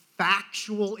you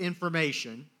factual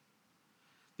information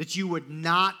that you would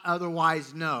not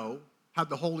otherwise know had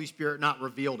the Holy Spirit not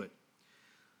revealed it.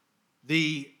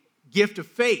 The gift of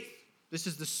faith, this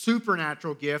is the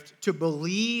supernatural gift to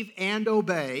believe and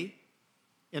obey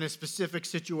in a specific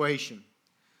situation.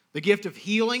 The gift of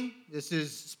healing, this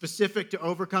is specific to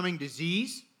overcoming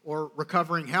disease or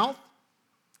recovering health.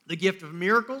 The gift of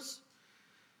miracles,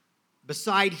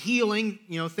 beside healing,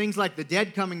 things like the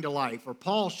dead coming to life or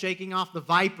Paul shaking off the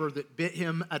viper that bit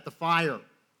him at the fire.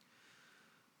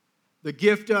 The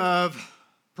gift of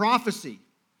prophecy.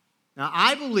 Now,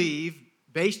 I believe,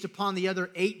 based upon the other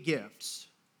 8 gifts,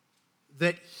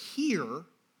 that here,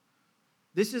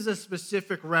 this is a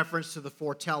specific reference to the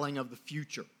foretelling of the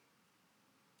future.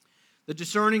 The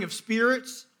discerning of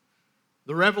spirits,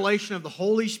 the revelation of the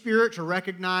Holy Spirit to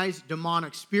recognize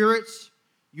demonic spirits.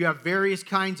 You have various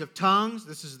kinds of tongues.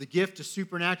 This is the gift to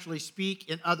supernaturally speak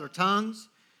in other tongues.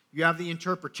 You have the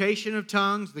interpretation of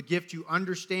tongues, the gift to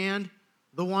understand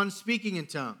the one speaking in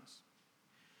tongues.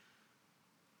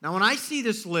 Now, when I see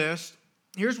this list,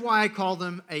 here's why I call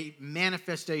them a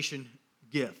manifestation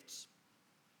gifts.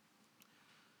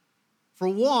 For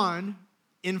one,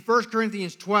 in 1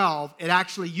 Corinthians 12, it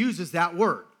actually uses that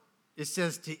word. It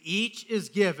says, to each is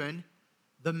given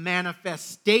the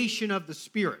manifestation of the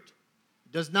Spirit.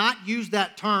 It does not use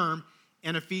that term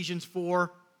in Ephesians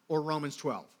 4 or Romans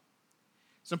 12.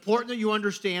 It's important that you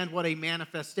understand what a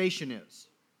manifestation is.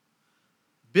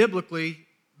 Biblically,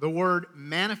 the word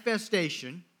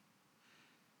manifestation,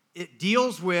 it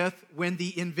deals with when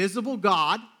the invisible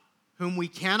God, whom we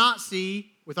cannot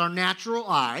see with our natural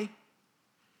eye,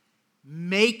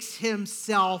 makes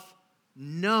himself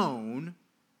known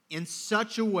in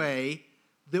such a way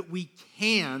that we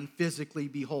can physically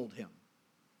behold him.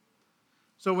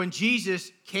 So when Jesus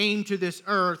came to this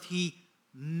earth, he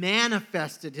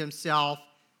manifested himself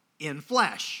in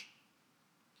flesh.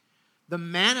 The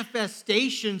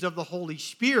manifestations of the Holy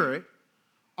Spirit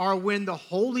are when the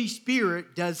Holy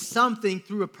Spirit does something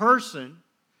through a person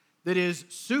that is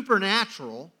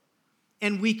supernatural,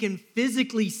 and we can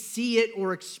physically see it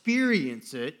or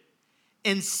experience it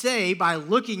and say by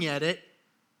looking at it,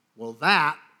 well,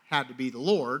 that had to be the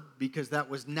Lord because that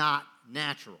was not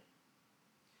natural.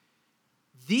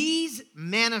 These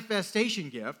manifestation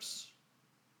gifts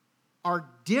are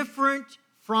different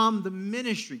from the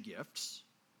ministry gifts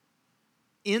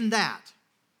in that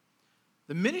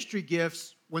the ministry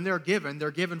gifts, when they're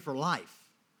given for life.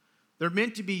 They're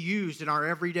meant to be used in our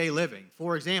everyday living.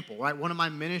 For example, right, one of my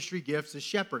ministry gifts is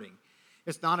shepherding.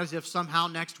 It's not as if somehow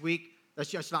next week that's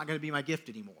just not going to be my gift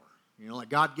anymore. Like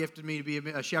God gifted me to be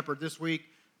a shepherd this week.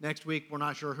 Next week, we're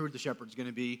not sure who the shepherd's going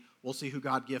to be. We'll see who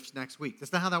God gifts next week.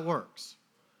 That's not how that works.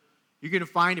 You're going to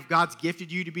find if God's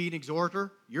gifted you to be an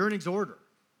exhorter, you're an exhorter.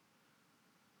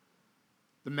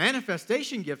 The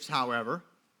manifestation gifts, however,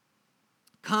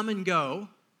 come and go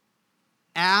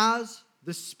as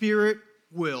the Spirit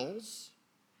wills,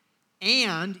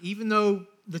 and even though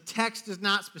the text does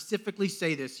not specifically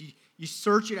say this, you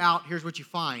search it out, here's what you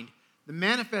find. The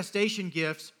manifestation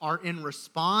gifts are in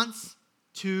response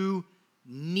to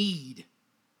need.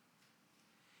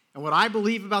 And what I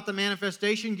believe about the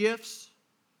manifestation gifts,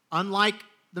 unlike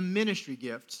the ministry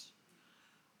gifts,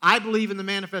 I believe in the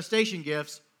manifestation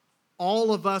gifts,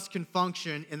 all of us can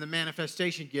function in the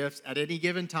manifestation gifts at any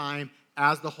given time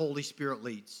as the Holy Spirit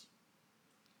leads.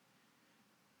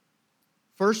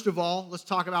 First of all, let's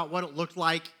talk about what it looked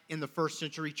like in the first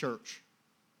century church.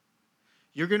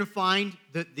 You're going to find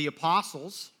that the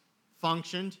apostles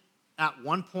functioned at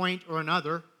one point or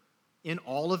another in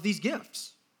all of these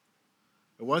gifts.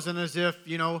 It wasn't as if,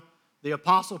 the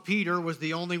apostle Peter was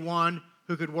the only one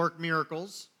who could work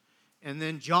miracles. And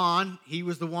then John, he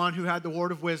was the one who had the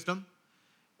word of wisdom.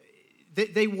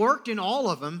 They worked in all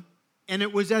of them, and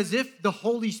it was as if the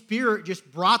Holy Spirit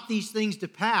just brought these things to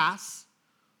pass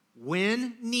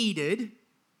when needed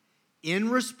in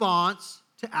response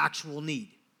to actual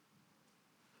need.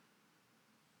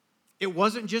 It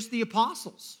wasn't just the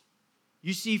apostles.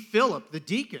 You see Philip, the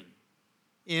deacon,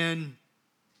 in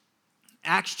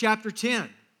Acts chapter 10,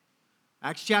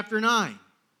 Acts chapter 9.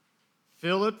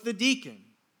 Philip, the deacon,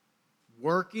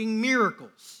 working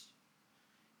miracles.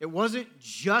 It wasn't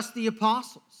just the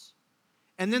apostles.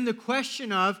 And then the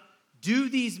question of, do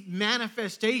these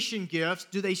manifestation gifts,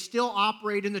 do they still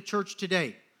operate in the church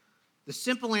today? The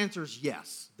simple answer is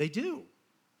yes, they do.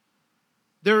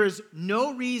 There is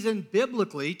no reason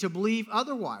biblically to believe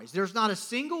otherwise. There's not a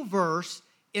single verse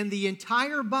in the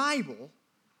entire Bible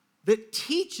that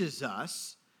teaches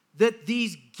us that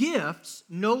these gifts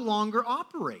no longer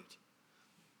operate.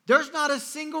 There's not a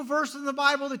single verse in the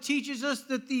Bible that teaches us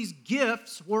that these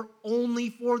gifts were only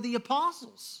for the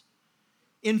apostles.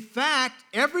 In fact,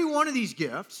 every one of these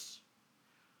gifts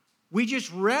we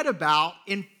just read about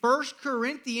in 1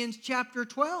 Corinthians chapter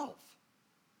 12.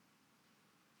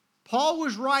 Paul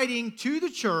was writing to the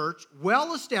church,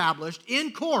 well established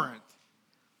in Corinth,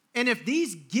 and if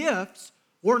these gifts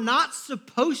were not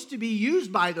supposed to be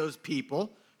used by those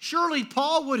people, surely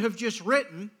Paul would have just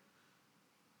written,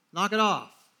 knock it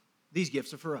off. These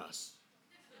gifts are for us.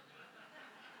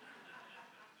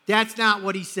 That's not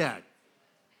what he said.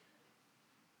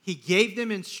 He gave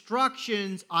them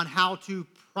instructions on how to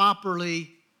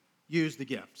properly use the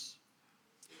gifts.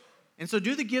 And so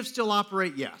do the gifts still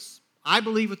operate? Yes. I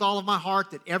believe with all of my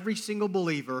heart that every single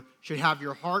believer should have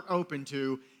your heart open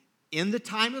to, in the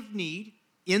time of need,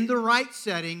 in the right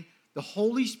setting, the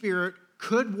Holy Spirit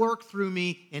could work through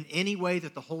me in any way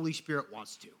that the Holy Spirit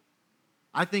wants to.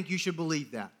 I think you should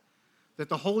believe that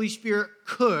the Holy Spirit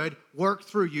could work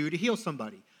through you to heal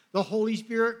somebody. The Holy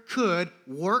Spirit could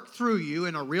work through you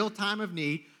in a real time of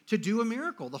need to do a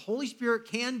miracle. The Holy Spirit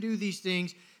can do these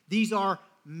things. These are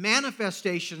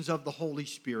manifestations of the Holy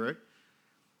Spirit,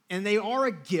 and they are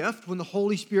a gift when the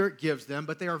Holy Spirit gives them,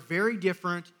 but they are very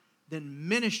different than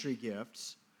ministry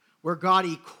gifts, where God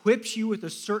equips you with a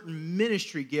certain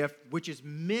ministry gift which is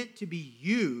meant to be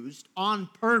used on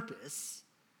purpose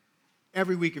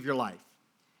every week of your life.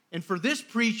 And for this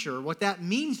preacher, what that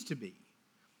means to be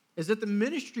is that the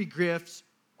ministry gifts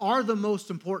are the most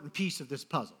important piece of this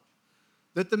puzzle.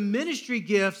 That the ministry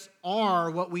gifts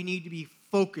are what we need to be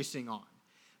focusing on.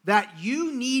 That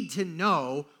you need to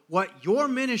know what your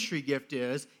ministry gift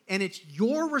is, and it's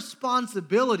your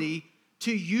responsibility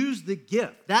to use the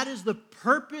gift. That is the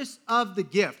purpose of the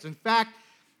gift. In fact,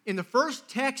 in the first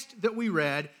text that we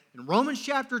read, in Romans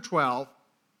chapter 12,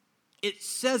 it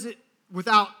says it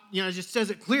without, it just says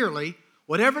it clearly.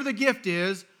 Whatever the gift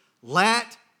is,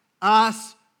 let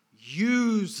us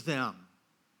use them.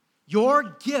 Your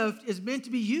gift is meant to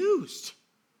be used.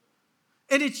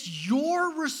 And it's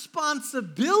your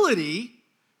responsibility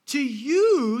to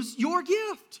use your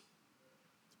gift.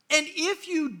 And if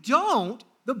you don't,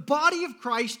 the body of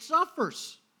Christ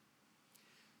suffers.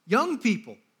 Young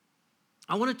people,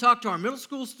 I want to talk to our middle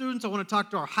school students. I want to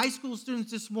talk to our high school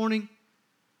students this morning.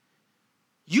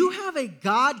 You have a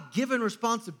God-given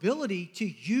responsibility to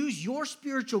use your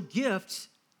spiritual gifts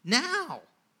now.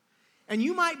 And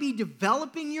you might be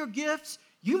developing your gifts.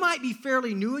 You might be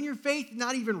fairly new in your faith,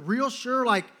 not even real sure,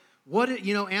 like,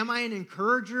 am I an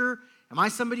encourager? Am I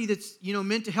somebody that's,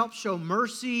 meant to help show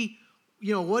mercy?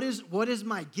 What is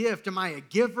my gift? Am I a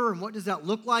giver? And what does that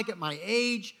look like at my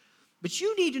age? But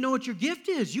you need to know what your gift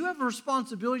is. You have a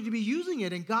responsibility to be using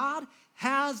it, and God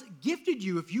has gifted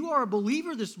you. If you are a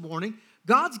believer this morning,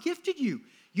 God's gifted you.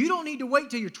 You don't need to wait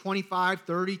till you're 25,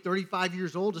 30, 35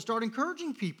 years old to start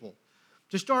encouraging people,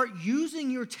 to start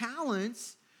using your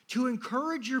talents to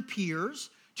encourage your peers,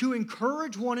 to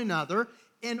encourage one another,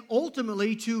 and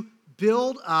ultimately to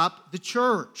build up the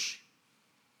church.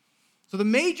 So the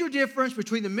major difference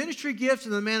between the ministry gifts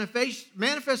and the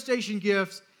manifestation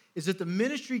gifts is that the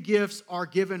ministry gifts are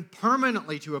given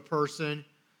permanently to a person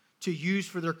to use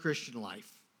for their Christian life.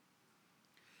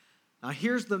 Now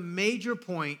here's the major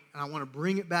point, and I want to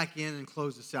bring it back in and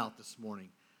close this out this morning.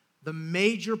 The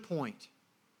major point.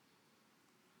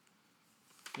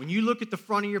 When you look at the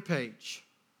front of your page,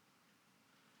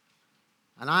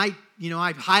 and I've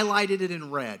highlighted it in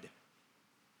red.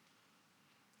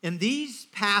 In these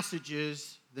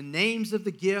passages, the names of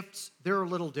the gifts, they're a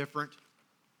little different.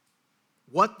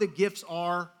 What the gifts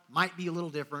are might be a little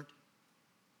different.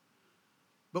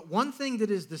 But one thing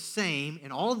that is the same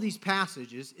in all of these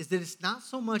passages is that it's not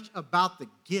so much about the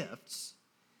gifts,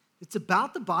 it's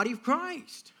about the body of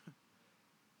Christ.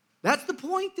 That's the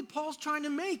point that Paul's trying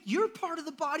to make. You're part of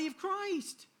the body of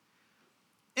Christ.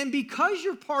 And because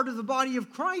you're part of the body of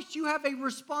Christ, you have a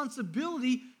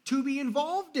responsibility to be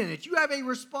involved in it. You have a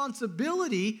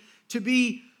responsibility to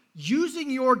be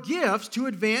using your gifts to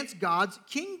advance God's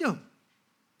kingdom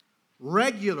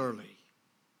regularly.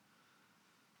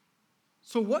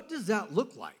 So what does that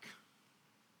look like?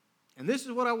 And this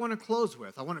is what I want to close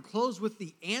with. I want to close with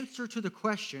the answer to the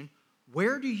question,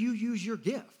 where do you use your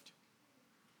gift?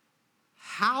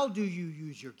 How do you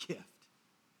use your gift?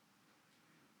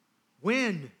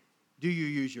 When do you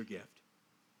use your gift?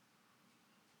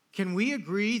 Can we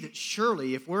agree that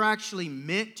surely if we're actually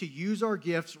meant to use our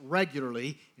gifts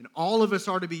regularly, and all of us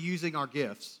are to be using our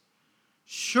gifts,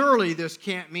 surely this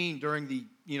can't mean during the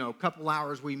couple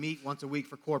hours we meet once a week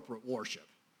for corporate worship.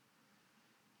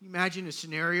 Can you imagine a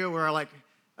scenario where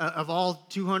of all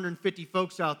 250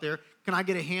 folks out there, can I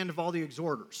get a hand of all the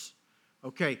exhorters?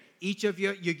 Okay, each of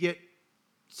you get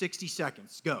 60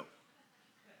 seconds. Go.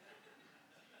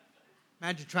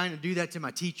 Imagine trying to do that to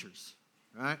my teachers,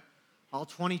 right? All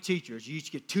 20 teachers, you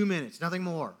each get 2 minutes, nothing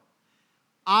more.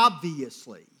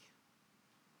 Obviously,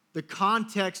 the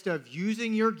context of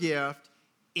using your gift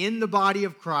in the body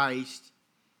of Christ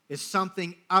is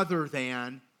something other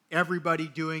than everybody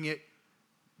doing it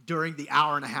during the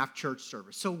hour-and-a-half church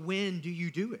service. So when do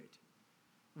you do it?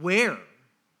 Where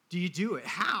do you do it?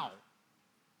 How?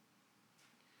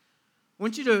 I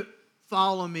want you to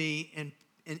follow me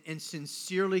and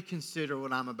sincerely consider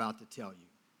what I'm about to tell you.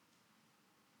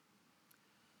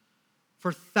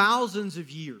 For thousands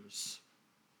of years,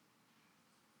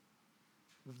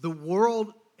 the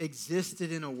world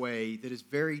existed in a way that is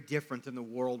very different than the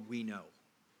world we know.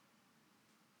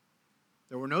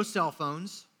 There were no cell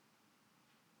phones.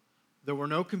 There were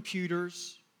no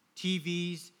computers,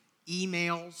 TVs,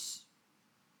 emails,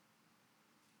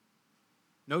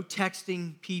 no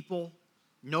texting people,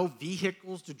 no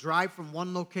vehicles to drive from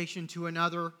one location to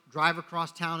another, drive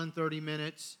across town in 30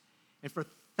 minutes. And for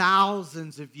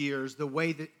thousands of years, the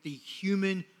way that the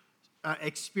human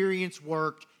experience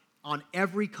worked on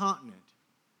every continent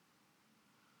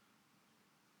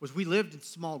was we lived in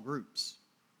small groups.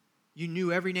 You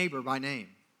knew every neighbor by name.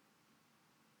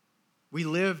 We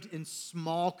lived in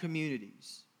small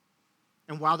communities.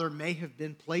 And while there may have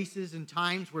been places and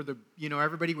times where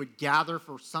everybody would gather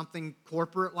for something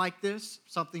corporate like this,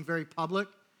 something very public,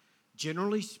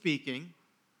 generally speaking,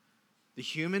 the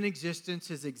human existence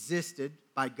has existed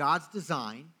by God's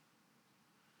design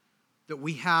that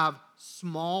we have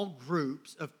small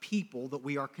groups of people that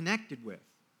we are connected with.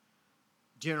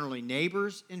 Generally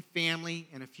neighbors and family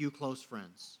and a few close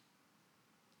friends.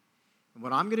 And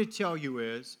what I'm going to tell you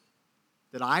is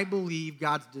that I believe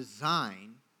God's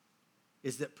design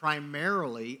is that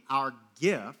primarily our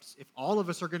gifts, if all of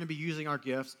us are going to be using our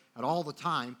gifts at all the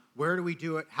time, where do we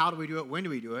do it, how do we do it, when do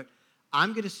we do it,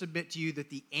 I'm going to submit to you that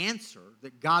the answer,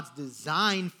 that God's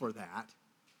design for that,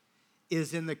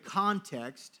 is in the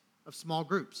context of small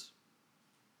groups.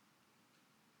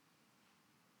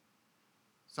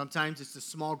 Sometimes it's a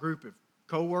small group of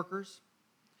coworkers.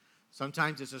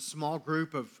 Sometimes it's a small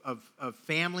group of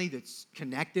family that's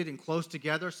connected and close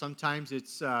together. Sometimes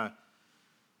it's,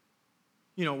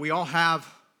 we all have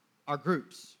our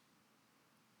groups.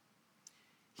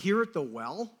 Here at the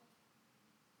Well,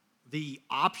 the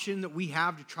option that we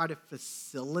have to try to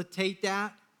facilitate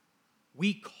that,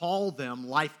 we call them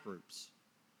life groups.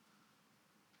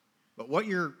 But what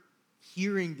you're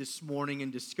hearing this morning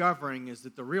and discovering is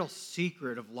that the real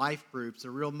secret of life groups, the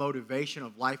real motivation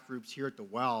of life groups here at the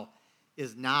Well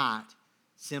is not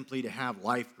simply to have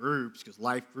life groups, because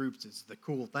life groups is the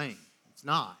cool thing. It's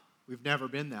not. We've never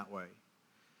been that way.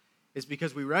 It's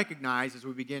because we recognize as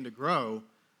we begin to grow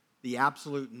the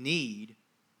absolute need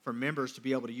for members to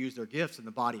be able to use their gifts in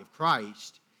the body of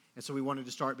Christ. And so we wanted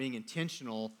to start being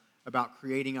intentional about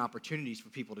creating opportunities for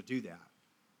people to do that.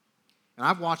 And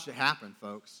I've watched it happen,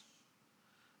 folks.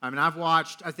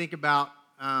 I think about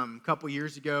a couple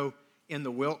years ago in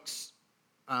the Wilkes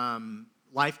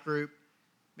life group,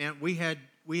 man, we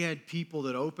had people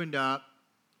that opened up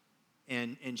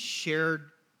and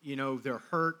shared, their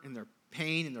hurt and their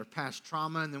pain and their past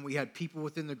trauma. And then we had people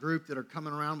within the group that are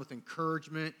coming around with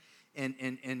encouragement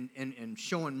and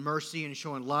showing mercy and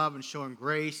showing love and showing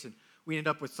grace. And we ended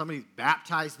up with somebody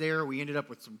baptized there. We ended up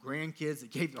with some grandkids that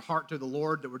gave their heart to the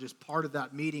Lord that were just part of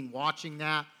that meeting watching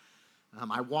that.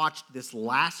 I watched this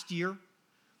last year.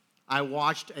 I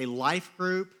watched a life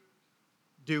group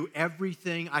do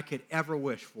everything I could ever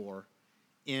wish for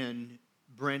in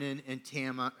Brennan and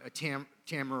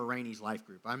Tamara Rainey's life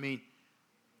group. I mean,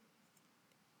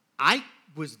 I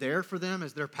was there for them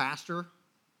as their pastor,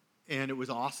 and it was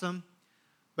awesome.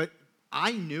 But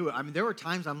I knew it. I mean, there were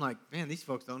times I'm like, man, these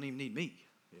folks don't even need me.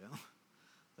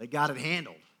 They got it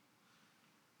handled.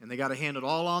 And they got it handled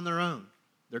all on their own.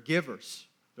 They're givers.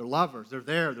 They're lovers. They're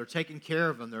there. They're taking care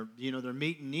of them. They're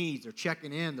meeting needs. They're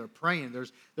checking in. They're praying.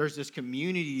 There's this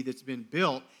community that's been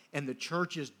built, and the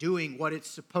church is doing what it's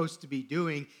supposed to be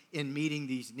doing in meeting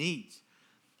these needs.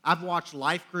 I've watched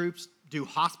life groups do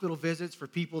hospital visits for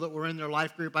people that were in their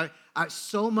life group.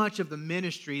 So much of the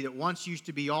ministry that once used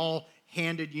to be all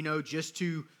handed, just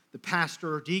to the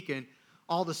pastor or deacon,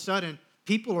 all of a sudden,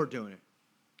 people are doing it.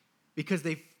 because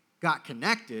they've got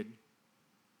connected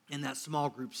in that small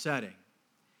group setting.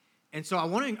 And so I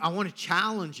want to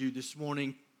challenge you this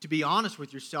morning to be honest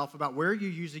with yourself about where you're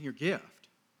using your gift.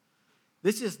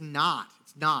 This is not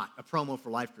a promo for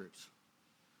life groups.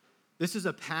 This is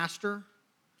a pastor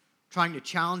trying to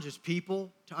challenge his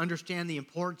people to understand the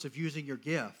importance of using your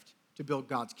gift to build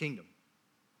God's kingdom.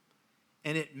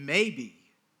 And it may be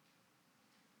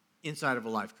inside of a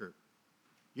life group.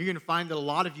 You're going to find that a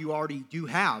lot of you already do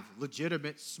have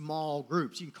legitimate small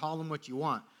groups. You can call them what you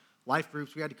want. Life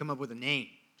groups, we had to come up with a name.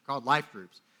 It's called life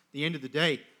groups. At the end of the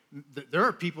day, there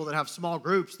are people that have small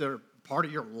groups that are part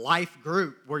of your life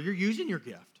group where you're using your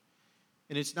gift.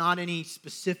 And it's not any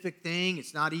specific thing.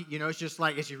 It's not, it's just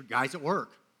like it's your guys at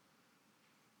work.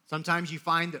 Sometimes you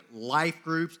find that life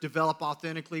groups develop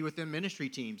authentically within ministry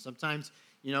teams. Sometimes,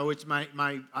 it's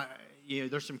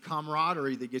there's some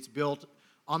camaraderie that gets built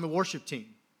on the worship team.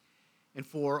 And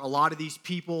for a lot of these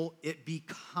people, it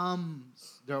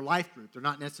becomes their life group. They're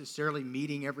not necessarily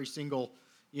meeting every single,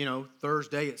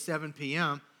 Thursday at 7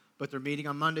 p.m., but they're meeting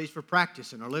on Mondays for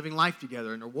practice, and they're living life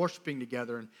together, and they're worshiping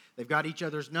together, and they've got each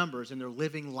other's numbers, and they're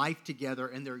living life together,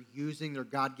 and they're using their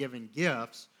God-given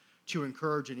gifts to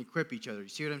encourage and equip each other. You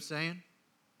see what I'm saying?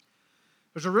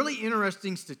 There's a really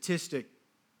interesting statistic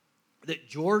that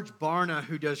George Barna,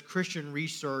 who does Christian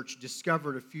research,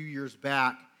 discovered a few years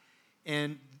back,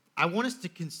 and I want us to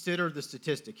consider the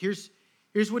statistic. Here's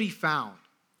what he found.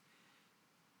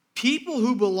 People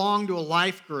who belong to a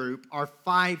life group are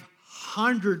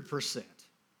 500%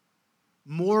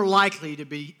 more likely to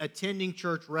be attending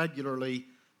church regularly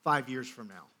 5 years from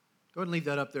now. Go ahead and leave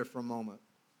that up there for a moment.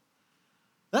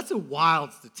 That's a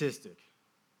wild statistic.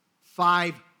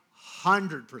 500%.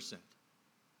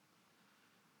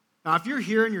 Now, if you're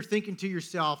here and you're thinking to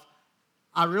yourself,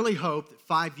 I really hope that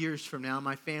 5 years from now,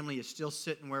 my family is still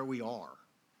sitting where we are.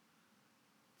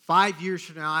 5 years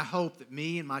from now, I hope that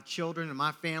me and my children and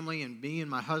my family and me and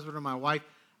my husband and my wife,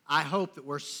 I hope that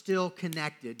we're still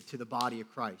connected to the body of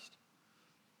Christ.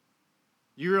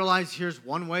 You realize here's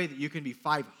one way that you can be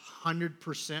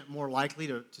 500% more likely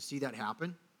to see that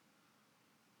happen?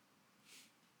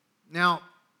 Now,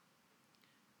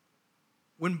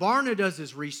 when Barna does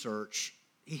his research,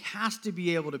 he has to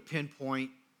be able to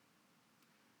pinpoint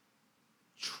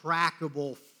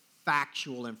trackable,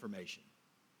 factual information.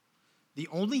 The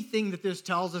only thing that this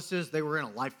tells us is they were in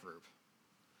a life group.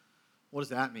 What does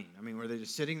that mean? I mean, were they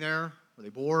just sitting there? Were they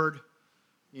bored?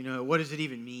 What does it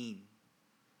even mean?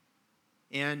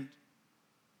 And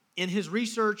in his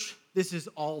research, this is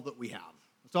all that we have.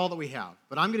 It's all that we have.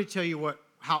 But I'm going to tell you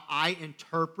how I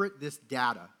interpret this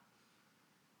data.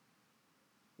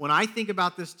 When I think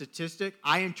about this statistic,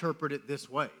 I interpret it this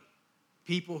way.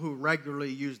 People who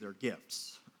regularly use their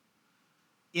gifts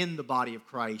in the body of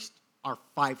Christ are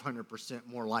 500%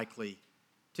 more likely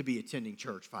to be attending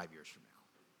church 5 years from now.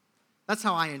 That's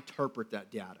how I interpret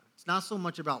that data. It's not so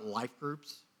much about life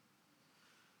groups.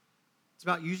 It's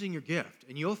about using your gift.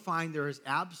 And you'll find there is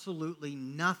absolutely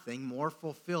nothing more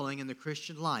fulfilling in the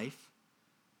Christian life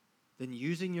than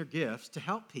using your gifts to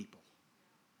help people.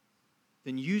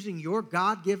 Than using your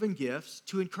God-given gifts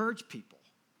to encourage people,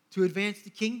 to advance the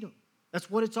kingdom. That's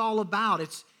what it's all about.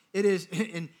 It is,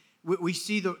 and we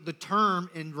see the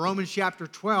term in Romans chapter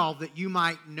 12 that you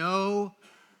might know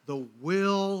the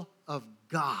will of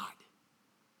God.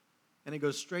 And it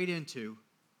goes straight into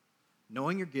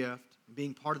knowing your gift and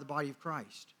being part of the body of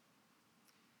Christ.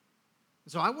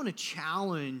 And so I want to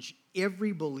challenge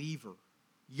every believer,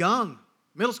 young,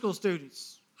 middle school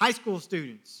students, high school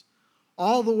students,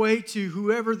 all the way to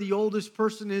whoever the oldest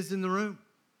person is in the room.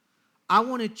 I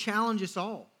want to challenge us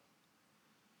all.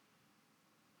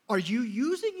 Are you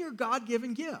using your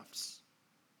God-given gifts?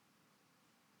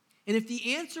 And if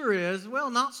the answer is,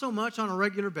 well, not so much on a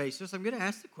regular basis, I'm going to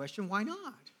ask the question, why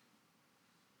not?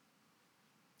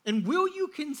 And will you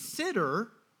consider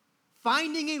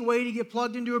finding a way to get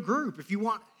plugged into a group? If you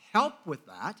want help with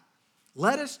that,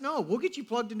 let us know. We'll get you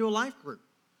plugged into a life group.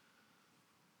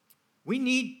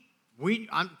 We've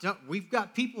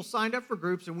got people signed up for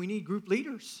groups, and we need group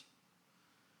leaders.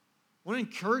 I want to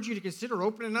encourage you to consider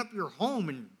opening up your home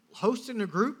and hosting a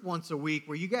group once a week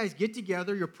where you guys get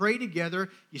together, you pray together,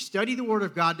 you study the Word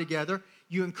of God together,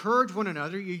 you encourage one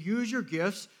another, you use your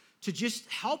gifts to just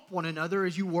help one another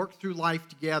as you work through life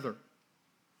together.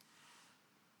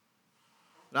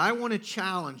 But I want to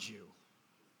challenge you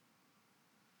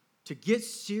to get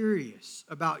serious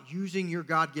about using your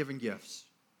God-given gifts.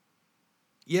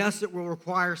 Yes, it will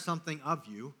require something of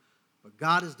you, but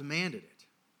God has demanded it.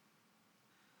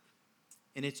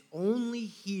 And it's only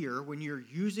here when you're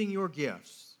using your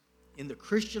gifts in the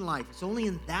Christian life, it's only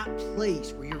in that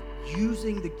place where you're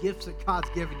using the gifts that God's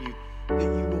given you that you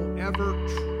will ever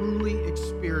truly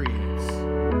experience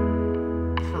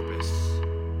purpose,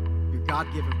 your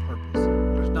God-given purpose.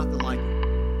 There's nothing like it.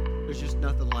 There's just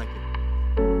nothing like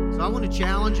it. So I want to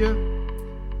challenge you.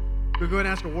 We'll go ahead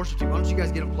and ask our worship team, why don't you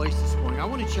guys get in place this morning? I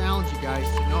want to challenge you guys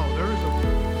to know there is a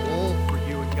role for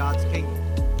you in God's kingdom.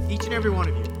 Each and every one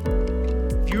of you.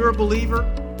 If you're a believer,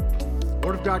 the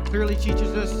Word of God clearly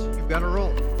teaches us you've got a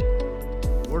role.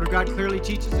 The Word of God clearly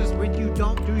teaches us when you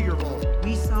don't do your role,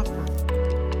 we suffer.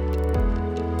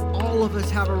 All of us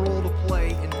have a role to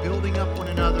play in building up one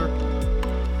another.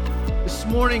 This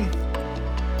morning,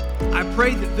 I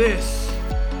pray that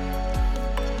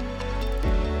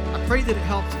it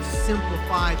helps to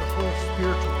simplify the whole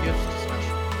spiritual gifts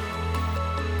discussion.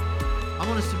 I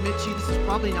want to submit to you, this is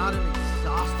probably not an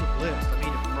exhaustive list. I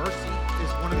mean, if mercy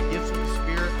is one of the gifts of the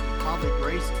Spirit, probably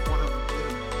grace is one of them too.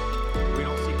 We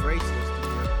don't see grace listed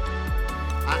here.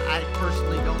 I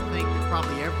personally don't think that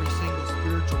probably every single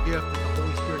spiritual gift that the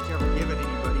Holy Spirit's ever given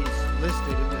anybody is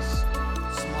listed in this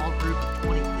small group of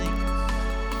 20 things.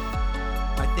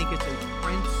 I think it's a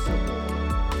principle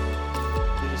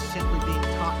that is simply being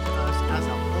taught to us as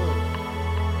a whole.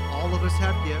 All of us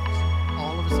have gifts.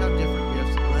 All of us have different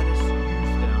gifts.